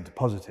breaks into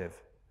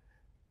positive,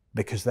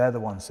 because they're the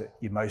ones that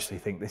you mostly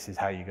think this is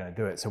how you're going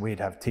to do it. So we'd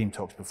have team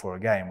talks before a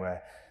game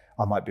where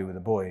I might be with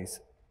the boys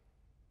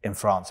in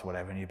France or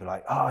whatever, and you'd be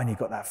like, oh, and you've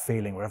got that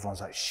feeling where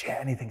everyone's like, shit,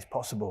 anything's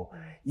possible.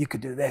 You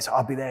could do this,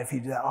 I'll be there if you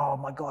do that. Oh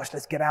my gosh,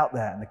 let's get out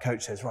there. And the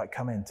coach says, right,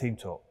 come in, team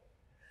talk.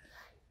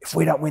 If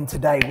we don't win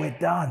today, we're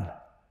done.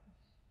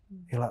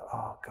 You're like,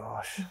 oh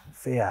gosh,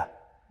 fear.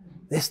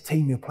 This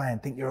team you're playing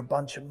think you're a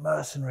bunch of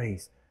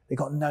mercenaries. They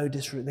got no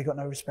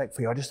respect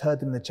for you. I just heard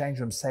them in the change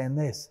room saying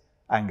this.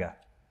 Anger.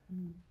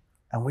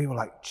 And we were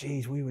like,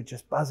 geez, we were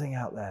just buzzing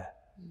out there.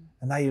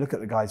 And now you look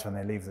at the guys when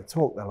they leave the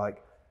talk, they're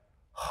like,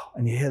 oh,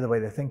 and you hear the way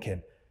they're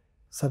thinking.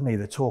 Suddenly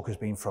the talk has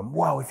been from,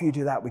 wow, if you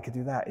do that, we could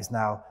do that, is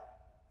now,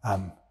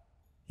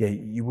 yeah,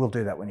 you will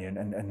do that when you,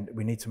 and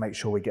we need to make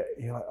sure we get,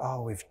 you're like,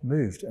 oh, we've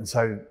moved. And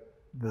so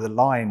the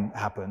line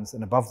happens,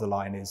 and above the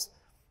line is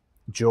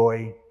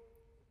joy,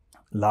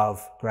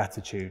 love,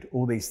 gratitude,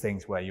 all these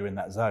things where you're in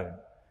that zone.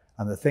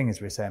 And the thing, as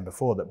we were saying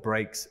before, that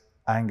breaks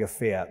anger,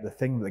 fear,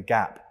 the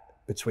gap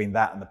between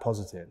that and the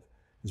positive,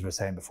 as we were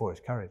saying before, is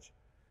courage.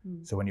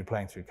 So when you're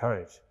playing through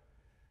courage.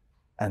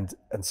 And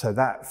so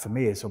that, for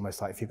me, is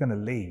almost like, if you're going to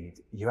lead,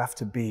 you have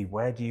to be,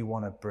 where do you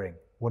want to bring?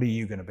 What are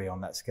you going to be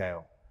on that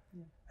scale?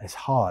 And it's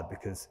hard,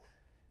 because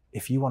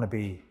if you want to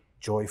be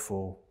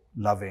joyful,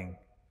 loving,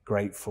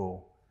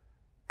 grateful,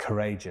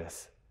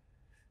 courageous,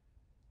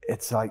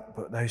 it's like,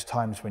 but those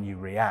times when you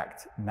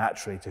react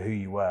naturally to who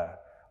you were,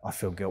 I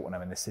feel guilt when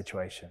I'm in this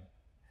situation.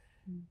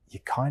 You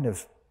got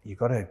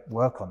to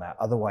work on that.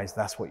 Otherwise,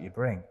 that's what you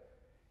bring.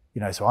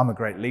 You know, so I'm a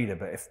great leader,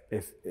 but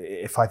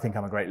if I think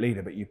I'm a great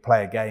leader, but you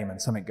play a game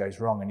and something goes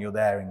wrong and you're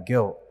there in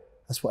guilt,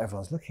 that's what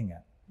everyone's looking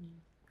at.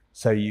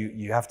 So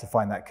you have to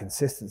find that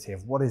consistency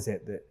of what is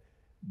it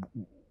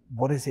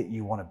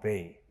you want to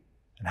be,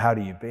 and how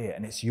do you be it?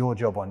 And it's your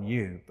job on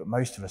you. But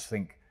most of us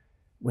think,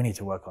 we need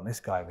to work on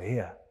this guy over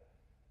here.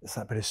 It's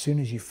like, but as soon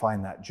as you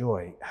find that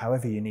joy,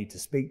 however you need to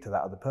speak to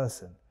that other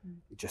person,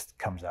 it just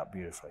comes out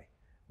beautifully.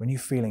 When you're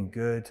feeling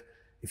good,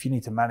 if you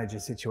need to manage a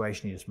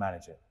situation, you just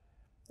manage it.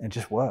 And it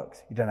just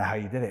worked. You don't know how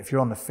you did it. If you're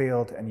on the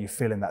field and you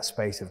feel in that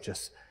space of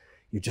just,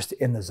 you're just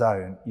in the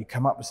zone, you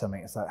come up with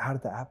something, it's like, how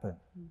did that happen?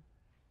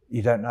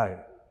 You don't know,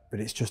 but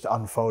it's just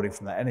unfolding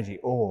from that energy.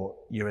 Or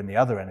you're in the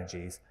other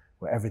energies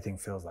where everything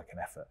feels like an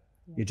effort.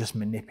 You're just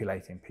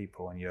manipulating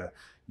people, and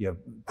you're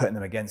putting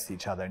them against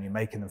each other, and you're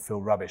making them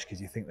feel rubbish because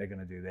you think they're going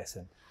to do this.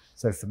 And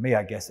so for me,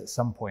 I guess at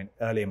some point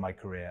early in my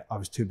career, I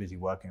was too busy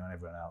working on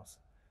everyone else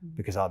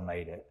because I'd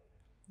made it.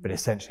 But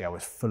essentially I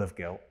was full of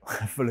guilt,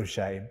 full of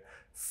shame,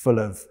 full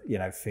of,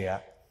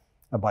 fear.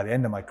 And by the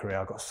end of my career,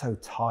 I got so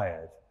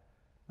tired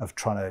of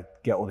trying to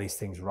get all these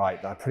things right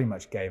that I pretty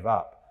much gave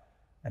up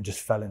and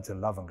just fell into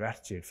love and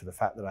gratitude for the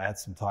fact that I had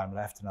some time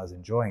left and I was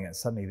enjoying it. And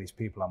suddenly these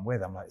people I'm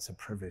with, I'm like, it's a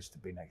privilege to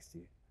be next to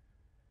you.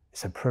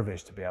 It's a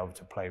privilege to be able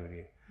to play with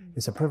you.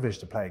 It's a privilege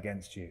to play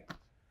against you.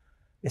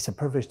 It's a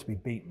privilege to be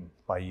beaten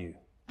by you.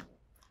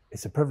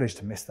 It's a privilege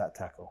to miss that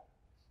tackle.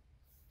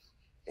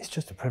 It's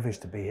just a privilege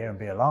to be here and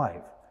be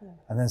alive. Yeah.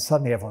 And then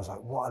suddenly everyone's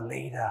like, what a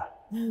leader.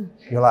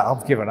 You're like,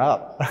 I've given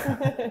up.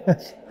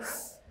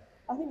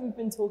 I think we've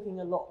been talking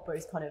a lot,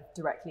 both kind of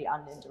directly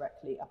and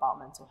indirectly, about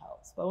mental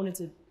health. But I wanted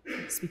to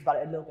speak about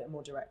it a little bit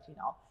more directly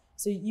now.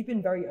 So you've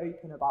been very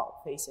open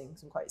about facing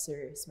some quite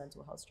serious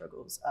mental health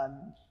struggles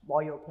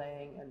while you're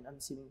playing, and I'm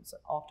assuming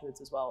afterwards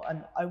as well.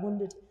 And I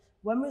wondered,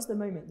 when was the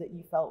moment that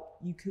you felt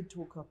you could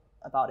talk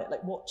about it?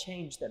 Like, what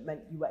changed that meant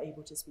you were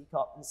able to speak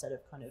up instead of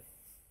kind of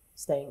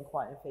staying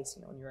quiet and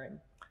facing it on your own?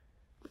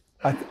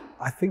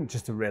 I think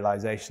just a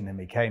realization in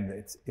me came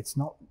that it's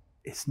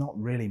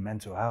not really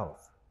mental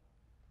health.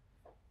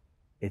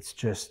 It's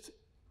just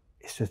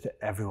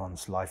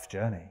everyone's life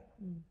journey.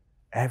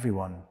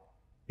 Everyone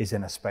is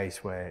in a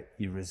space where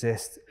you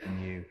resist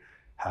and you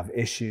have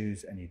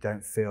issues and you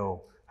don't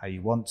feel how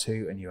you want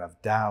to, and you have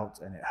doubt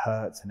and it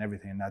hurts and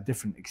everything. And now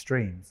different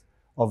extremes,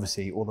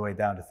 obviously, all the way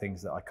down to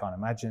things that I can't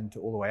imagine, to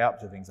all the way up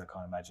to things I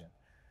can't imagine.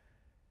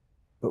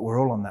 But we're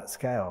all on that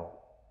scale.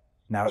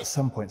 Now, at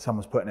some point,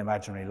 someone's put an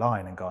imaginary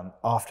line and gone,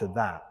 after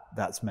that,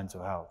 that's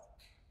mental health.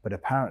 But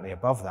apparently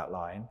above that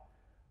line,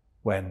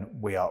 when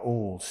we are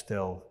all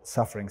still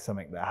suffering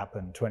something that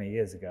happened 20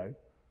 years ago,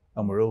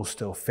 and we're all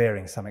still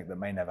fearing something that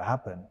may never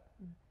happen,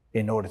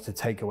 in order to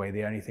take away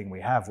the only thing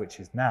we have, which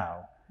is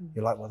now,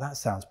 you're like, well, that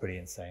sounds pretty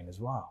insane as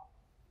well.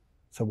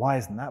 So why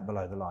isn't that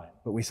below the line?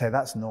 But we say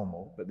that's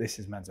normal, but this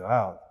is mental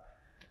health.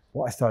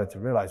 What I started to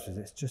realize was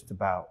it's just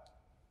about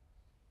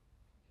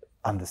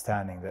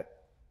understanding that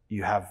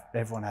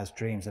everyone has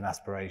dreams and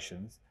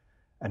aspirations,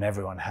 and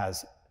everyone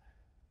has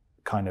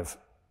kind of,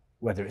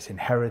 whether it's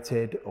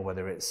inherited or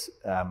whether it's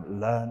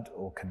learned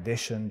or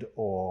conditioned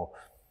or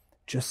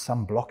just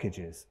some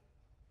blockages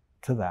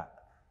to that.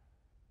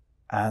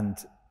 And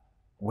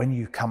when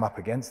you come up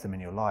against them in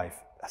your life,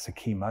 that's a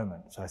key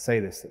moment. So I say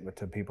this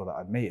to people that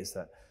I meet, is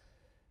that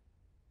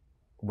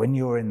when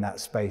you're in that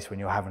space, when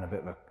you're having a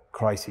bit of a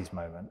crisis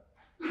moment,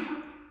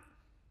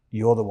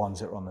 you're the ones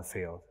that are on the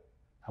field.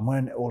 And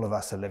when all of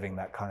us are living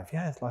that kind of,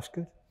 yeah, life's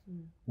good,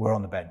 we're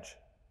on the bench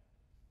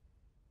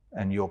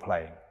and you're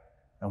playing.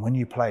 And when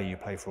you play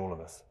for all of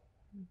us.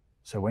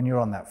 So when you're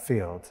on that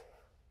field,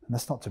 and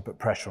that's not to put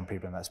pressure on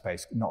people in that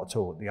space, not at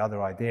all. The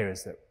other idea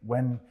is that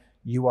when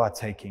you are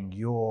taking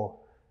your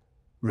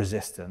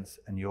resistance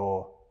and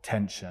your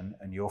tension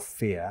and your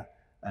fear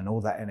and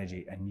all that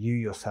energy, and you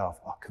yourself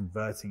are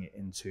converting it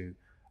into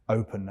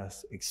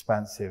openness,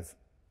 expansive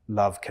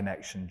love,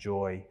 connection,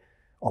 joy,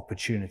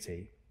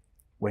 opportunity.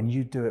 When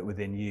you do it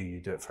within you, you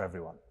do it for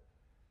everyone.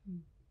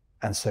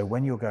 And so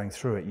when you're going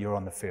through it, you're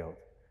on the field.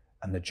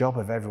 And the job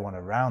of everyone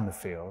around the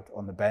field,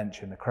 on the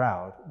bench, in the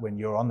crowd, when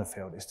you're on the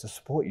field, is to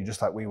support you, just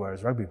like we were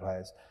as rugby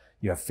players.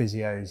 You have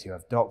physios, you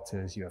have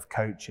doctors, you have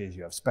coaches,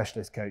 you have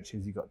specialist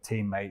coaches, you've got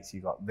teammates,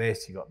 you've got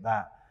this, you've got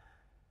that.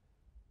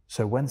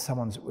 So when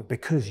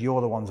because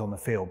you're the ones on the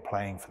field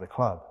playing for the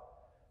club,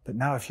 but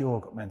now if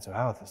you've got mental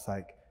health, it's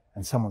like,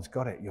 and someone's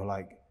got it, you're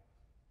like,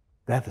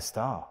 they're the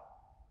star.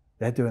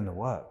 They're doing the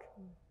work.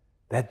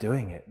 They're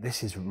doing it.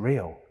 This is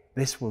real.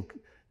 This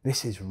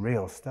is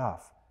real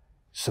stuff.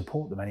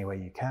 Support them any way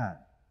you can,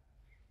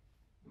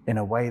 in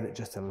a way that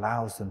just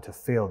allows them to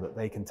feel that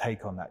they can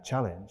take on that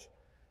challenge.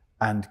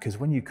 And because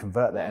when you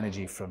convert that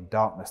energy from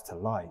darkness to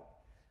light,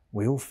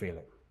 we all feel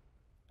it.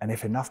 And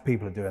if enough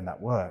people are doing that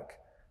work,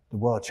 the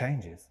world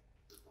changes.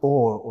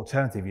 Or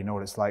alternatively, you know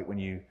what it's like when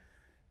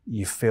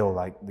you feel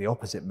like the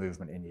opposite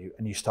movement in you,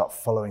 and you start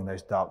following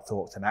those dark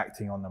thoughts and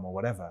acting on them or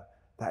whatever.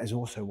 That is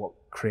also what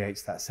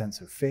creates that sense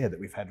of fear that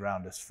we've had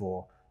around us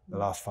for the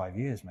last 5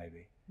 years,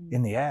 maybe.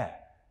 In the air.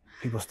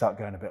 People start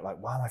going a bit like,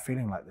 why am I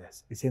feeling like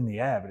this? It's in the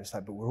air, but it's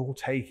like, but we're all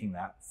taking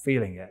that,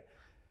 feeling it.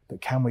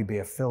 But can we be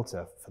a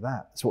filter for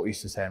that? That's what we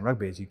used to say in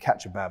rugby, is you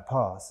catch a bad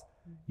pass,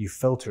 you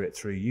filter it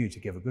through you to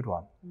give a good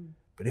one.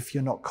 But if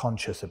you're not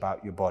conscious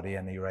about your body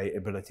and your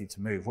ability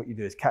to move, what you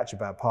do is catch a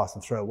bad pass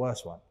and throw a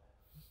worse one.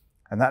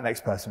 And that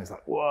next person is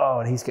like, whoa,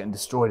 and he's getting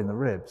destroyed in the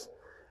ribs.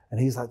 And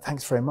he's like,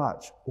 thanks very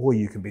much. Or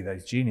you can be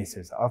those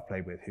geniuses that I've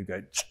played with who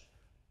go,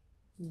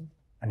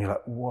 and you're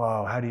like,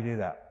 whoa, how do you do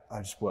that? I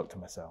just worked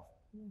on myself.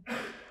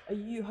 Are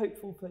you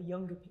hopeful for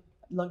younger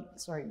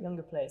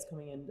younger players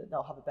coming in that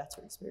they'll have a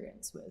better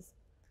experience with,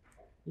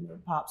 you know,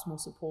 perhaps more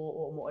support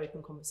or more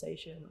open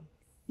conversation?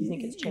 Do you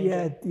think it's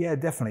changing? Yeah,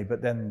 definitely.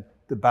 But then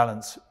the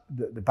balance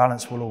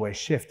will always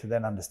shift to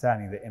then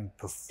understanding that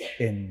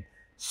in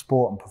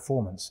sport and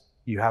performance,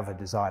 you have a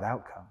desired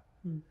outcome.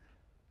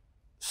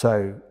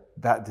 So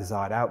that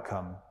desired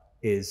outcome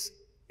is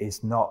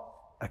not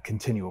a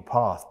continual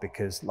path,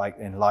 because like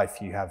in life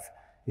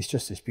it's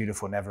just this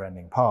beautiful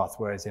never-ending path,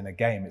 whereas in a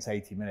game it's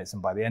 80 minutes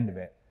and by the end of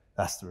it,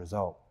 that's the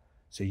result.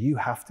 So you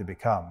have to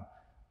become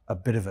a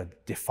bit of a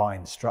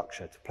defined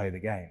structure to play the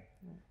game.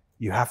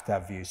 You have to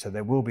have views. So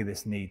there will be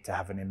this need to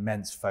have an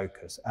immense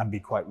focus and be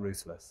quite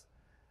ruthless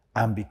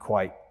and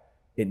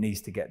it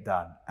needs to get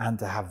done, and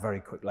to have very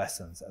quick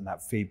lessons and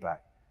that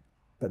feedback.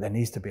 But there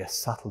needs to be a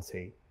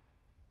subtlety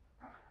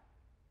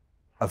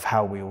of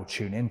how we all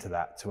tune into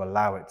that to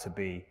allow it to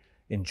be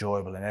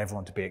enjoyable and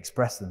everyone to be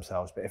express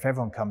themselves. But if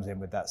everyone comes in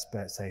with that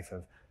safe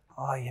of,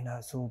 oh, you know,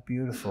 it's all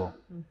beautiful.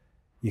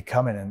 You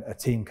come in and a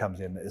team comes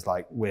in that is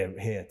like, we're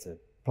here to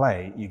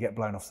play, you get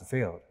blown off the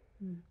field.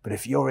 But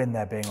if you're in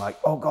there being like,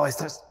 oh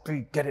guys, let's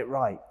get it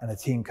right, and a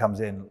team comes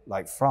in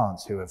like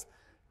France who have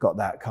got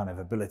that kind of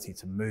ability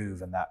to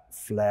move and that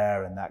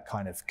flair and that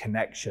kind of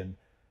connection,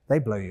 they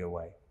blow you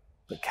away.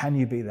 But can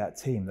you be that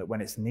team that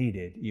when it's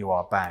needed, you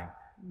are bang,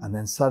 and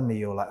then suddenly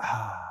you're like,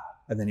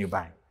 and then you're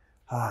bang,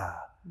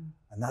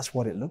 and that's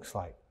what it looks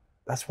like.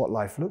 That's what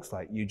life looks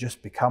like. You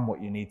just become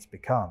what you need to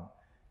become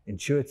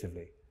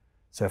intuitively.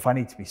 So if I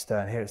need to be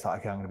stern here, it's like,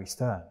 okay, I'm going to be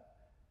stern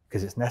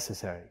because it's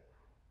necessary.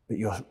 But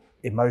you're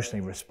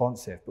emotionally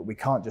responsive. But we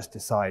can't just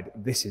decide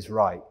this is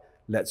right,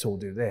 let's all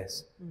do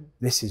this.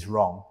 This is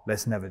wrong,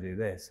 let's never do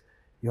this.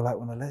 You're like,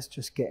 well, no, let's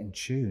just get in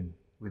tune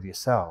with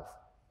yourself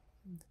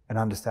and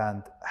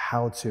understand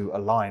how to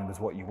align with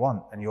what you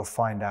want. And you'll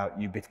find out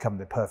you become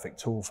the perfect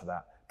tool for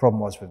that. Problem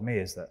was with me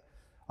is that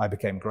I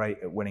became great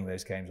at winning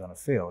those games on a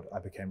field. I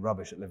became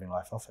rubbish at living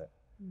life off it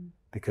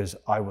because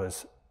I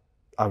was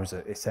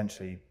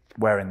essentially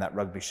wearing that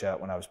rugby shirt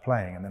when I was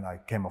playing, and then I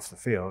came off the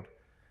field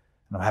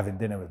and I'm having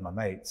dinner with my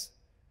mates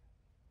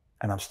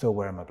and I'm still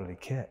wearing my bloody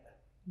kit.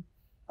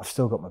 I've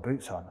still got my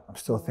boots on. I'm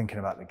still thinking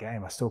about the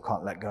game. I still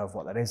can't let go of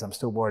what that is. I'm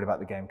still worried about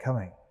the game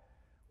coming.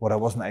 What I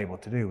wasn't able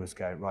to do was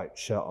go, right,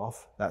 shirt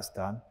off, that's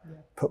done.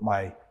 Put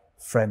my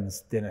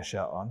friend's dinner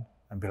shirt on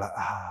and be like,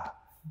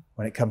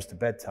 when it comes to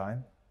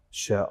bedtime,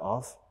 shirt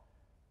off,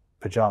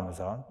 pajamas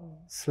on,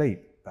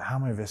 sleep. But how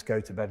many of us go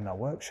to bed in our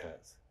work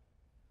shirts?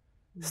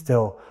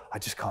 Still, I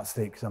just can't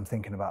sleep because I'm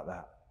thinking about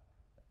that.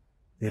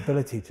 The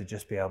ability to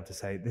just be able to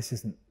say, this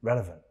isn't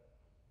relevant.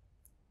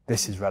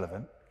 This is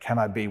relevant. Can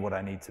I be what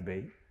I need to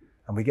be?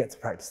 And we get to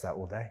practice that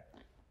all day.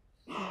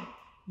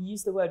 You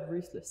used the word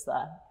ruthless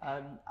there.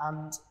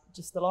 And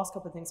just the last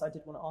couple of things I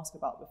did want to ask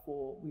about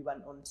before we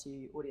went on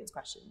to audience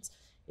questions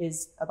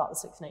is about the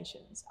Six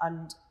Nations.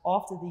 And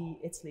after the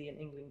Italy and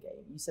England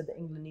game, you said that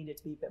England needed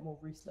to be a bit more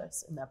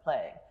ruthless in their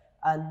playing.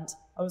 And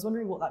I was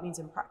wondering what that means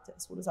in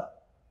practice. What does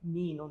that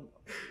mean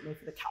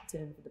for the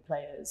captain, for the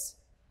players?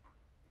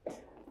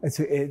 It's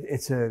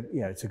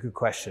a good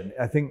question.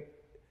 I think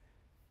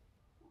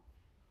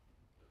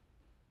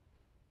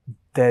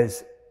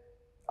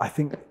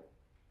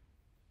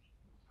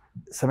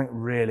something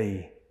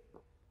really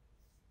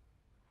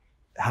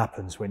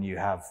happens when you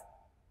have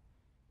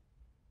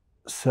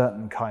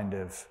certain kind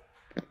of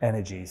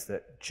energies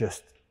that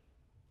just,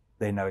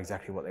 they know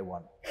exactly what they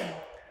want.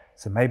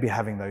 So maybe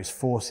having those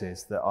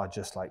forces that are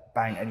just like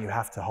bang, and you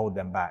have to hold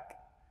them back.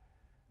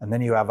 And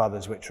then you have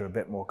others which are a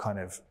bit more kind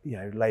of,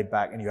 laid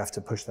back, and you have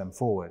to push them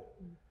forward.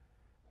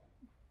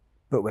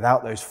 But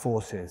without those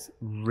forces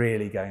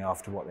really going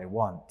after what they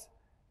want,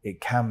 it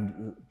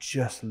can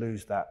just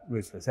lose that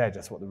ruthless edge.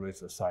 That's what the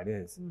ruthless side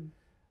is.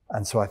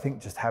 And so I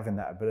think just having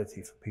that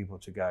ability for people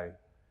to go,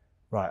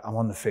 right, I'm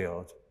on the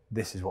field,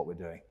 this is what we're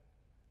doing.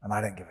 And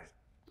I don't give a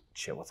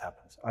shit what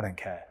happens. I don't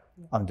care.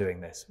 I'm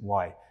doing this.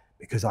 Why?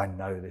 Because I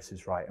know this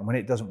is right. And when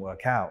it doesn't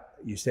work out,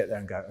 you sit there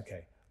and go,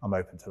 okay, I'm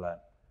open to learn.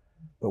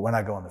 But when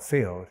I go on the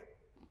field,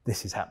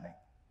 this is happening.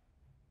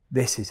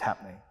 This is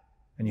happening.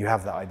 And you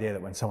have that idea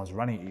that when someone's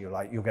running at you,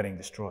 you're getting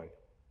destroyed.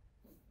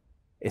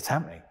 It's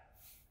happening.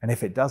 And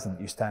if it doesn't,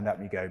 you stand up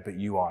and you go, but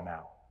you are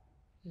now.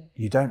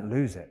 You don't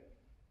lose it.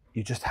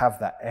 You just have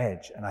that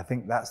edge. And I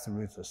think that's the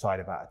ruthless side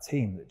about a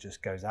team that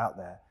just goes out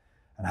there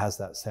and has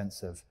that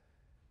sense of,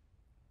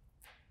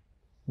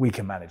 we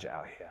can manage it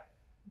out here.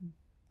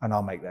 And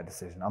I'll make that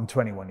decision. I'm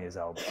 21 years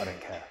old, but I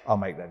don't care. I'll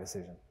make that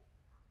decision.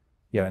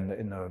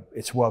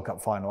 It's World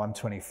Cup final, I'm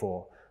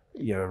 24.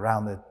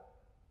 Around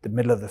the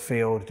middle of the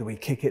field, do we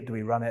kick it? Do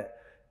we run it?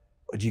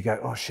 Or do you go,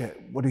 oh shit,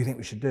 what do you think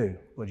we should do?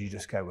 Or do you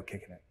just go, we're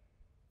kicking it?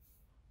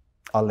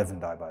 I'll live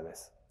and die by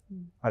this.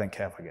 I don't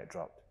care if I get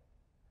dropped.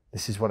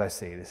 This is what I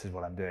see, this is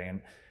what I'm doing.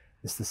 And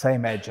it's the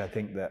same edge, I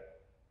think, that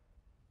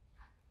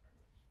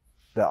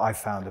I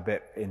found a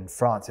bit in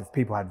France. If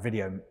people had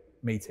video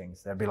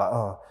meetings, they'd be like,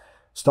 oh,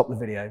 stop the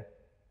video.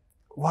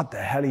 What the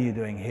hell are you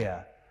doing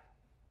here?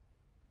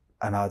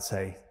 And I'd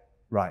say,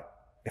 right,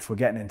 if we're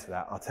getting into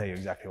that, I'll tell you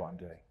exactly what I'm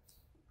doing.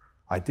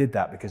 I did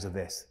that because of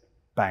this.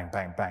 bang,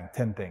 bang, bang,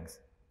 10 things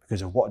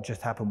because of what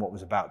just happened, what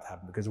was about to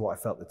happen, because of what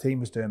I felt the team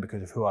was doing,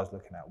 because of who I was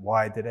looking at,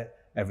 why I did it,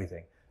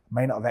 everything.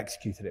 May not have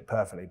executed it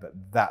perfectly, but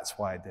that's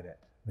why I did it.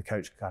 The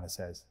coach kind of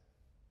says,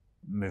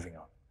 moving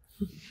on.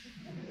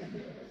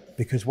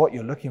 Because what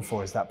you're looking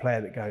for is that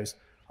player that goes,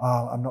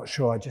 oh, I'm not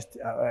sure,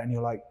 and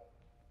you're like,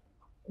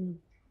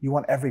 you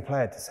want every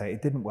player to say,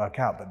 it didn't work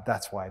out, but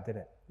that's why I did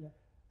it. Yeah.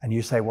 And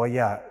you say, well,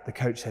 yeah, the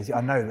coach says, yeah,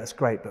 I know, that's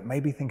great, but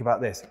maybe think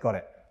about this. Got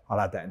it. I'll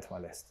add that into my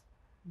list.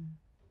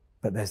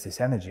 But there's this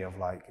energy of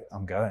like,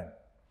 I'm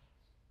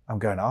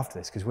going after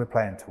this because we're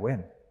playing to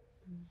win.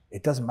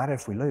 It doesn't matter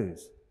if we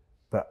lose,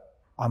 but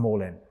I'm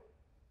all in.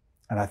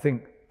 And I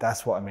think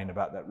that's what I mean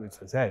about that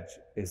ruthless edge,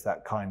 is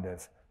that kind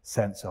of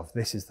sense of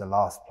this is the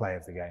last play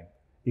of the game.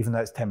 Even though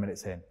it's 10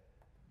 minutes in,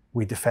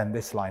 we defend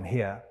this line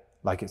here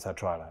like it's our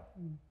try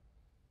line.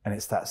 And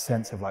it's that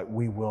sense of like,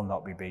 we will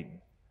not be beaten.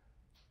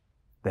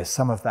 There's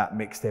some of that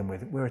mixed in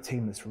with, we're a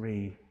team that's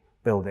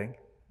rebuilding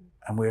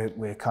and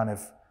we're kind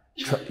of,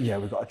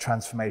 we've got a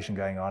transformation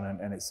going on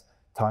and it's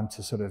time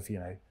to sort of,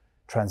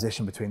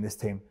 transition between this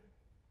team.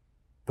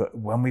 But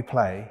when we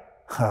play,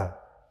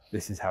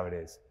 this is how it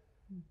is.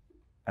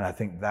 And I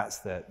think that's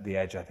the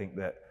edge, I think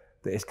that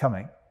is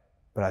coming,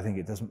 but I think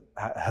it doesn't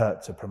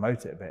hurt to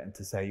promote it a bit and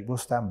to say, we'll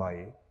stand by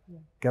you,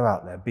 go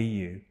out there, be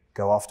you,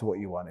 go after what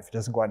you want. If it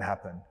doesn't quite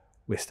happen,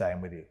 we're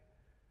staying with you.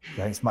 I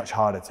think it's much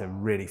harder to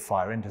really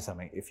fire into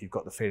something if you've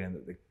got the feeling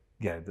that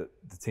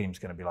the team's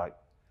going to be like,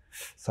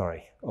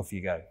 sorry, off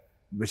you go.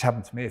 Which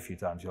happened to me a few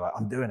times. You're like,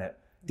 I'm doing it.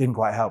 Didn't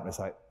quite help. And it's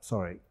like,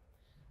 sorry,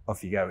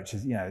 off you go. Which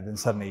is, then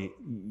suddenly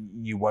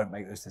you won't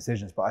make those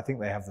decisions. But I think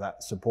they have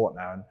that support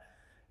now, and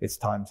it's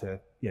time to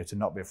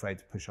not be afraid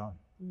to push on.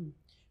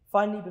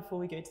 Finally, before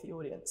we go to the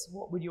audience,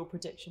 what would your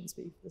predictions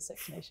be for the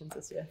Six Nations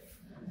this year?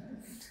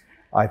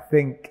 I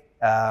think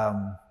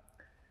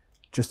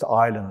just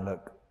Ireland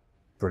look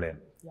brilliant.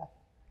 Yeah.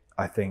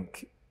 I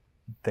think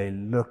they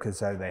look as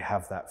though they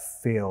have that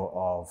feel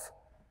of,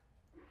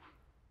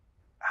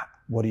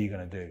 what are you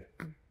going to do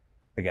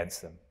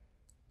against them?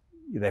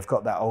 They've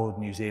got that old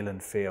New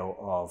Zealand feel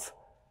of,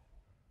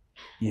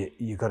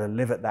 you've got to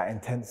live at that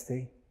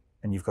intensity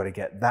and you've got to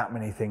get that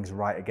many things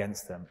right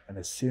against them. And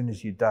as soon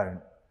as you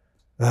don't,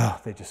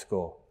 they just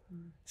score.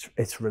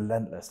 It's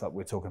relentless, like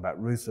we're talking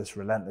about, ruthless,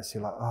 relentless.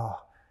 You're like,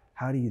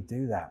 how do you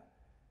do that?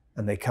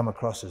 And they come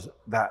across as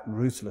that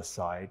ruthless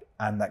side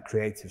and that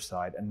creative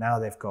side. And now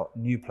they've got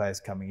new players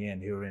coming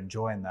in who are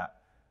enjoying that,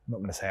 I'm not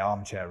going to say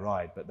armchair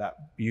ride, but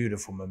that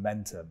beautiful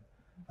momentum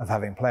of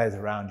having players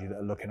around you that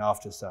are looking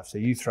after stuff. So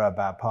you throw a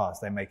bad pass,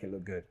 they make it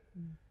look good.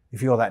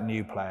 If you're that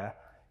new player,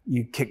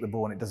 you kick the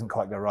ball and it doesn't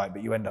quite go right,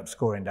 but you end up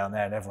scoring down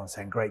there and everyone's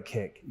saying, great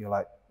kick. You're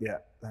like, yeah,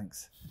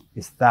 thanks.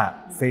 It's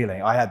that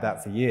feeling. I had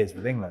that for years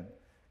with England.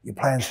 You're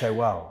playing so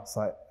well. It's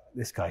like,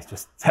 this guy's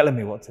just telling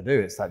me what to do.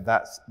 It's like,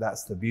 that's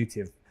the beauty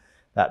of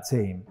that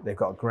team. They've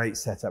got a great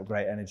setup,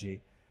 great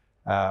energy,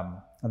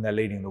 and they're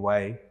leading the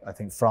way. I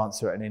think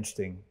France are at an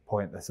interesting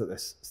point. They're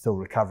still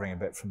recovering a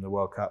bit from the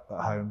World Cup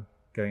at home,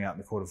 going out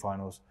in the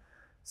quarterfinals.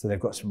 So they've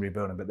got some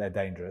rebuilding, but they're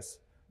dangerous.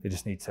 They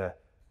just need to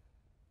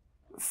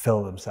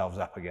fill themselves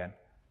up again,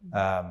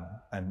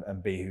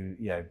 and be who,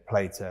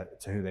 play to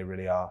who they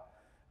really are.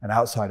 And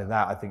outside of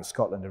that, I think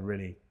Scotland are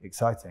really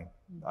exciting.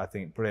 I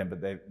think brilliant, but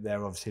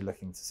they're obviously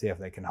looking to see if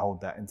they can hold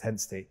that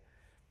intensity.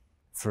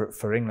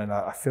 For England,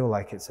 I feel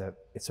like it's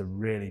a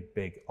really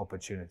big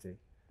opportunity,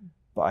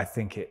 but I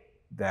think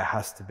there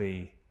has to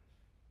be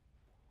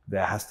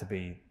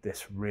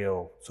this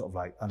real sort of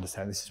like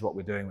understanding this is what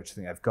we're doing, which I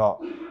think they've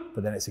got,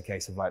 but then it's a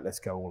case of like, let's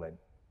go all in.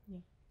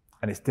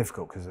 And it's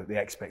difficult because of the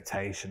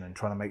expectation and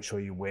trying to make sure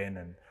you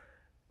win,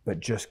 but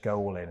just go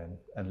all in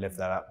and live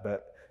that up.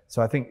 But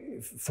so I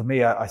think for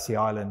me, I see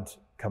Ireland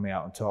coming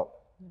out on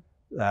top.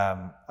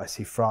 I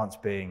see France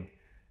being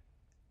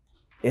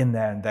in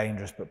there and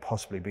dangerous, but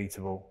possibly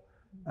beatable,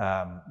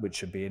 which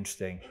should be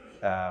interesting.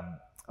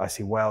 I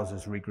see Wales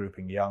as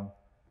regrouping young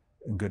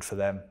and good for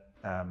them.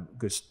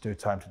 Good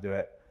time to do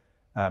it.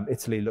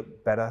 Italy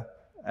looked better,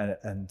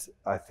 and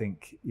I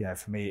think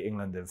for me,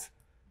 England have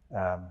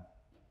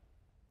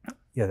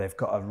they've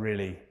got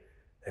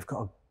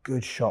a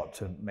good shot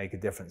to make a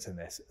difference in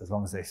this as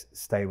long as they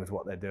stay with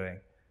what they're doing,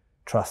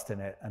 trust in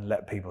it, and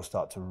let people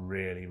start to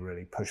really,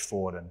 really push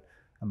forward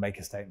and make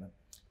a statement.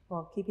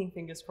 Well, keeping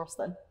fingers crossed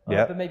then.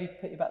 Yeah. But maybe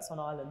put your bets on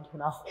Ireland for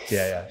now.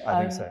 Yeah, I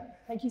think so.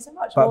 Thank you so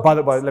much. But by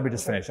the way, let me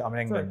just finish. I'm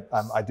in England.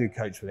 I do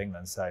coach with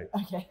England, so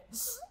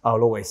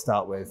I'll always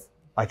start with,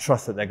 I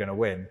trust that they're going to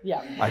win.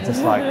 Yeah. I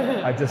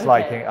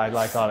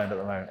like Ireland at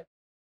the moment.